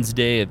before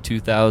Wednesday of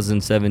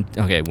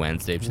 2017, okay,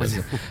 Wednesday,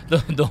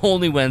 the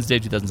only Wednesday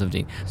of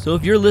 2017. So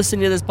if you're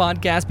listening to this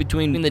podcast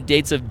between the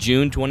dates of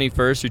June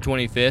 21st through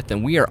 25th,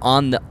 and we are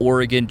on the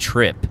Oregon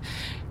trip,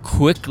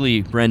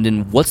 quickly,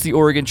 Brendan, what's the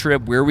Oregon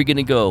trip? Where are we going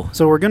to go?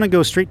 So we're going to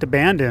go straight to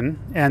Bandon,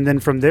 and then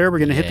from there we're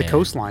going to hit the Yeah.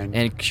 coastline.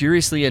 And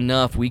curiously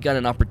enough, we got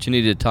an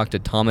opportunity to talk to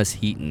Thomas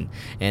Heaton,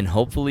 and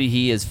hopefully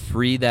he is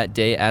free that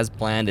day as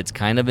planned. It's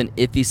kind of an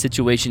iffy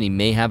situation. He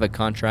may have a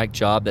contract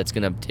job that's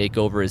going to take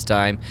over his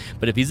time,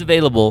 but if he's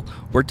available,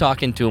 we're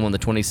talking to him on the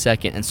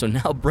 22nd. And so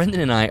now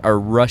Brendan and I are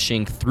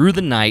rushing through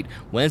the night,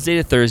 Wednesday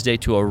to Thursday,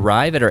 to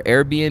arrive at our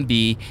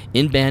Airbnb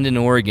in Bandon,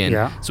 Oregon,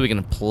 Yeah. so we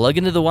can plug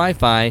into the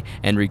Wi-Fi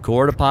and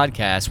record a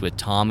podcast with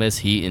Thomas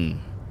Heaton.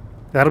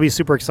 That'll be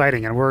super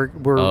exciting, and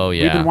Oh,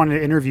 we've yeah. been wanting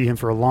to interview him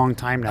for a long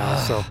time now.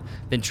 So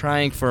Been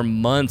trying for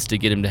months to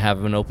get him to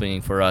have an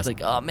opening for us.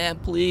 Like, oh man,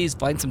 please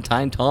find some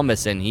time,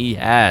 Thomas, and he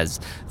has.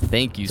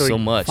 Thank you so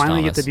we much,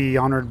 finally Thomas. get to be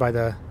honored by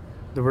the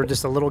we're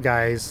just the little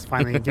guys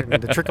finally getting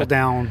the trickle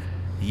down.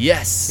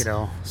 Yes.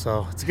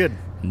 So it's good.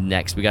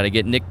 Next, we got to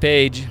get Nick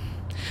Page.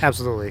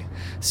 Absolutely.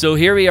 So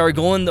here we are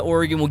going to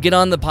Oregon. We'll get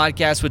on the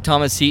podcast with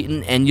Thomas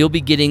Heaton, and you'll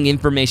be getting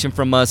information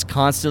from us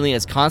constantly,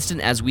 as constant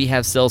as we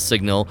have cell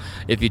signal.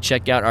 If you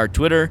check out our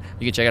Twitter,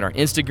 you can check out our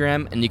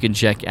Instagram, and you can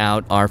check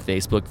out our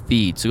Facebook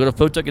feed. So go to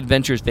Photog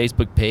Adventures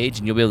Facebook page,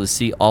 and you'll be able to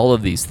see all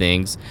of these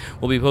things.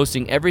 We'll be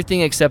posting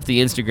everything except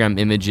the Instagram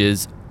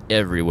images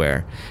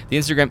everywhere. The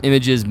Instagram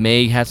images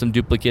may have some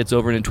duplicates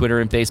over in Twitter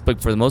and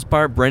Facebook. For the most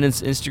part,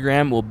 Brendan's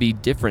Instagram will be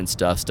different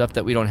stuff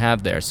that we don't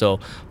have there. So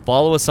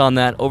follow us on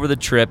that over the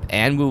trip,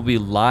 and we'll be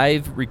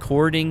live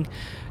recording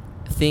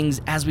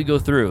things as we go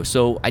through.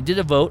 So I did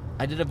a vote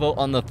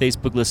on the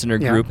Facebook listener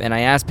Yeah. group, and I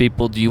asked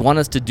people, do you want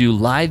us to do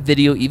live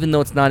video even though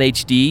it's not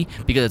HD,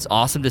 because it's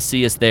awesome to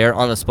see us there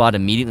on the spot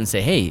immediately and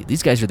say, hey,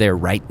 these guys are there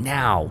right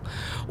now?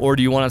 Or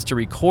do you want us to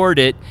record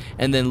it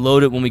and then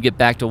load it when we get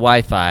back to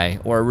Wi-Fi,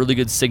 or a really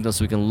good signal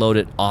so we can load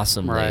it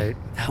awesomely? Right.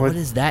 What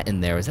is that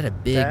in there? Is that a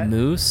big That-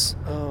 moose?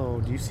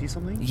 Oh, do you see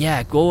something?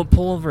 Yeah, go and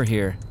pull over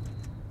here.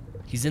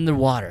 He's in the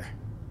water.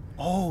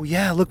 Oh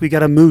yeah, look, we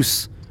got a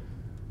moose.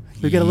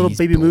 We got a little He's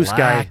baby moose guy,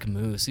 black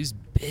moose. He's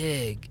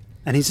big.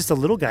 and he's just a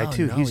little guy Oh,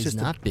 too. no, he's he's just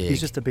not big. He's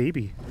just a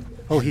baby.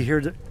 Oh, he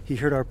heard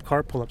our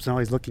car pull up, so now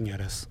he's looking at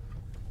us.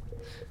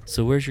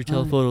 So where's your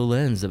telephoto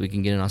lens that we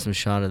can get an awesome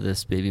shot of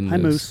this baby moose? Hi,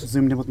 moose.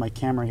 Zoomed in with my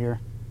camera here.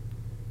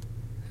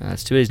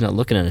 It's too bad he's not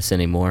looking at us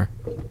anymore.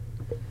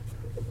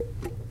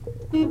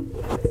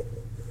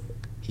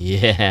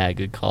 Yeah,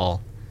 good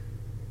call.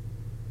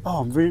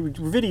 Oh,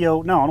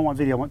 video? No, I don't want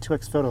video. I want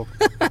 2x photo.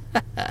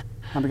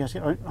 Oh my gosh!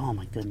 Oh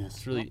my goodness!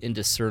 It's really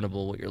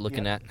indiscernible what you're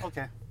looking Yeah, at.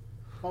 Okay.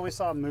 Well, we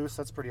saw a moose.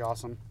 That's pretty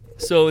awesome.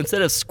 So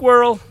instead of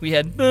squirrel, we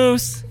had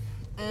moose.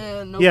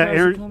 And no Yeah, cars are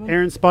Aaron. coming.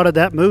 Aaron spotted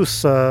that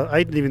moose.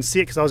 I didn't even see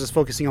it because I was just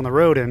focusing on the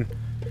road, and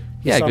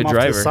he Yeah, saw good him off to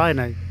the driver. side.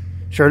 And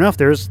sure enough,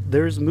 there's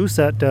moose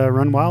that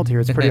run wild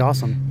here. It's pretty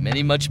awesome.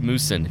 Many much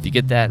moosin'. If you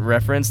get that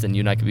reference, then you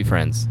and I could be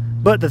friends.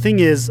 But the thing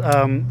is,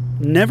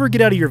 never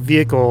get out of your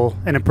vehicle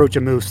and approach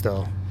a moose,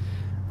 though.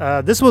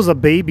 This was a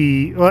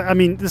baby. Well, I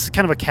mean, this is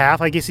kind of a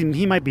calf. I guess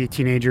he might be a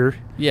teenager,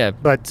 Yeah,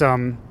 but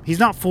he's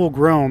not full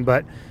grown.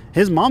 But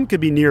his mom could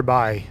be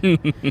nearby,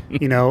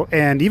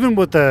 And even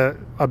with a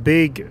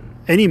big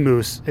any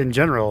moose in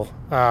general,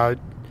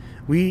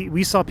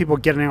 we saw people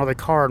getting out of the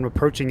car and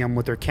approaching them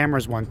with their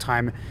cameras one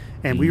time,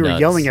 and we were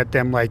Nuts. yelling at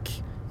them like,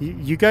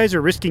 "You guys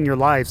are risking your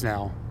lives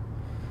now."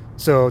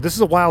 So this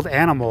is a wild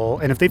animal,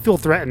 and if they feel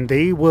threatened,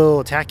 they will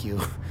attack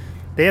you.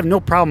 They have no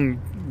problem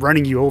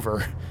running you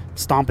over,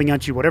 stomping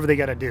at you, whatever they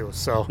got to do.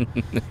 So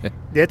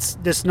it's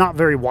just not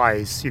very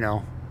wise,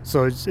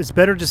 So it's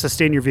better just to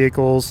stay in your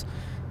vehicles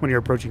when you're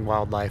approaching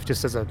wildlife,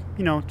 just as a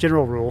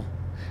general rule.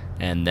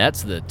 and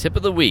that's the tip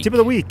of the week. Tip of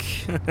the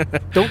week: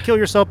 don't kill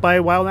yourself by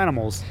wild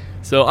animals.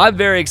 So I'm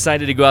very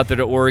excited to go out there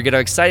to Oregon.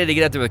 I'm excited to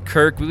get out there with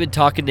Kirk. We've been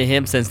talking to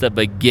him since the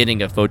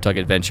beginning of Photog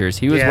Adventures.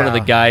 He was one of the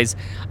Yeah. guys.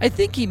 I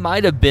think he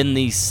might have been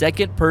the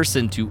second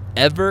person to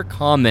ever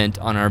comment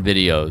on our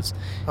videos.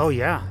 Oh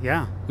yeah.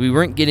 We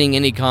weren't getting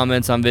any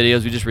comments on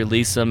videos. We just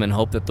released them and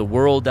hope that the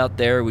world out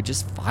there would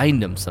just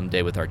find them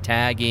someday with our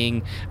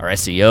tagging, our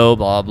SEO,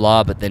 blah,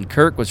 blah. But then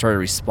Kirk was sort of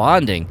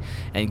responding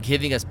and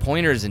giving us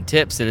pointers and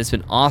tips. And it's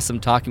been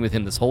awesome talking with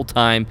him this whole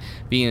time,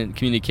 being in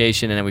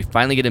communication. And then we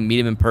finally get to meet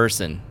him in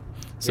person.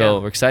 So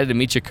Yeah. we're excited to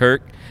meet you,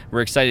 Kirk.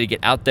 We're excited to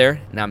get out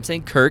there. Now I'm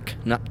saying Kirk,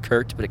 not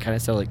Kurt, but it kind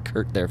of sounded like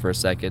Kurt there for a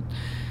second.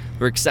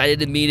 We're excited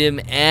to meet him.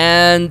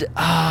 And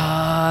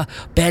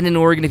Bandon,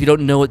 Oregon, if you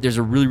don't know it, there's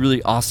a really,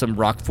 really awesome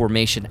rock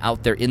formation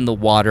out there in the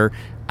water.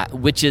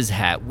 Witch's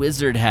Hat,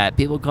 Wizard Hat,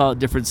 people call it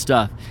different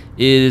stuff.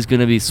 It is going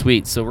to be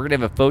sweet. So we're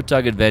going to have a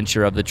Photog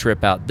adventure of the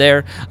trip out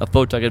there, a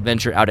Photog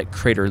adventure out at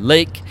Crater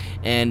Lake,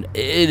 and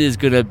it is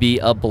going to be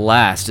a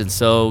blast. And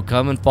so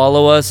come and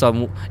follow us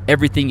on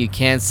everything you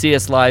can. See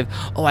us live.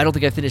 Oh, I don't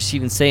think I finished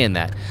even saying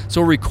that.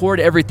 So we'll record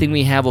everything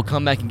we have. We'll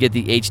come back and get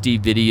the HD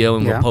video,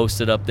 and Yeah. we'll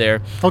post it up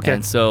there. Okay.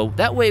 And so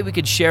that way we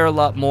could share a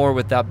lot more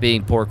without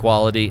being poor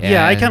quality.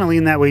 Yeah, I and- kind of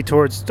lean that way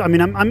towards. I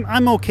mean,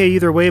 I'm okay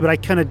either way, but I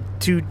kind of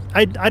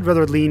I'd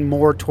rather lean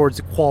more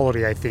towards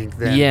quality. I think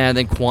than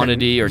than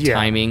quantity or yeah,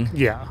 timing.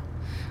 Yeah,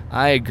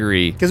 I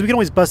agree. because we can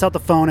always bust out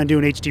the phone and do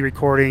an HD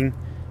recording,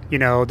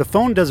 The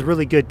phone does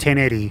really good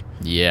 1080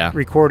 Yeah.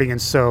 recording,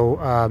 and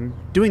so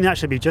doing that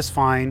should be just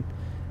fine.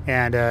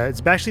 And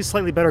it's actually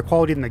slightly better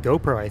quality than the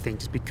GoPro, I think,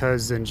 just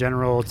because in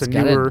general it's a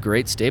got newer. a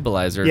great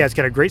stabilizer. Yeah, it's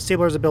got a great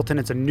stabilizer built in.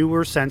 It's a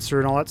newer sensor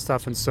and all that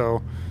stuff, and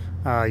so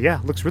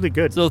looks really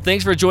good. So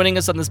thanks for joining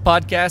us on this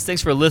podcast.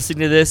 Thanks for listening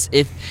to this.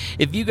 If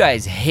you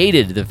guys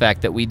hated the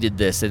fact that we did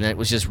this and it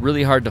was just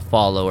really hard to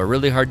follow or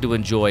really hard to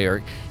enjoy,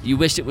 or you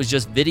wished it was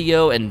just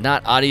video and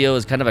not audio,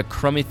 is kind of a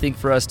crummy thing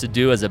for us to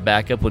do as a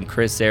backup when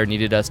Chris Sayre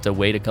needed us to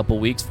wait a couple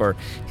weeks for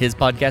his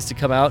podcast to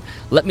come out,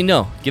 let me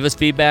know. Give us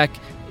feedback.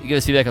 Give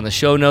us feedback on the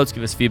show notes.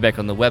 Give us feedback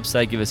on the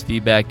website. Give us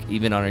feedback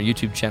even on our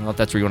YouTube channel if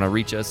that's where you want to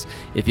reach us,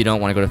 if you don't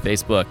want to go to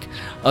Facebook.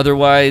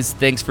 Otherwise,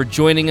 thanks for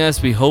joining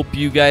us. We hope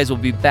you guys will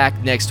be back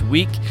next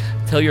week.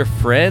 Tell your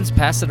friends,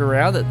 pass it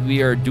around that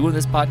we are doing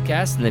this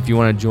podcast. And if you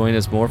want to join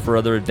us more for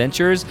other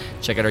adventures,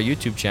 check out our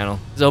YouTube channel.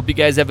 So I hope you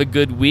guys have a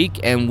good week,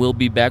 and we'll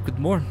be back with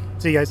more.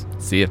 See you guys.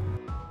 See ya.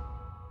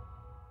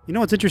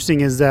 What's interesting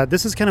is that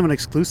this is kind of an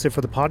exclusive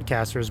for the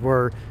podcasters,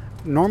 where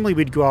normally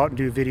we'd go out and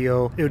do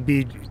video. It would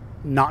be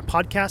not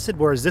podcasted,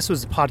 whereas this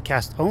was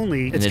podcast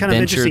only. It's An kind of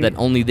adventure interesting that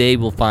only they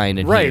will find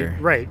and hear.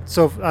 Right.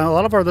 So a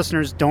lot of our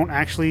listeners don't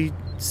actually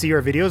see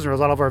our videos, or a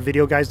lot of our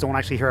video guys don't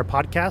actually hear our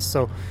podcast.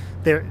 So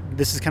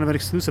this is kind of an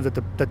exclusive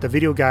that the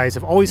video guys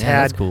have always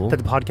had, that's cool. that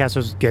the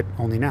podcasters get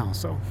only now.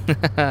 So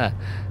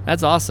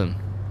That's awesome.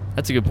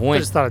 That's a good point.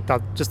 I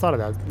just thought of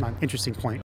that. An interesting point.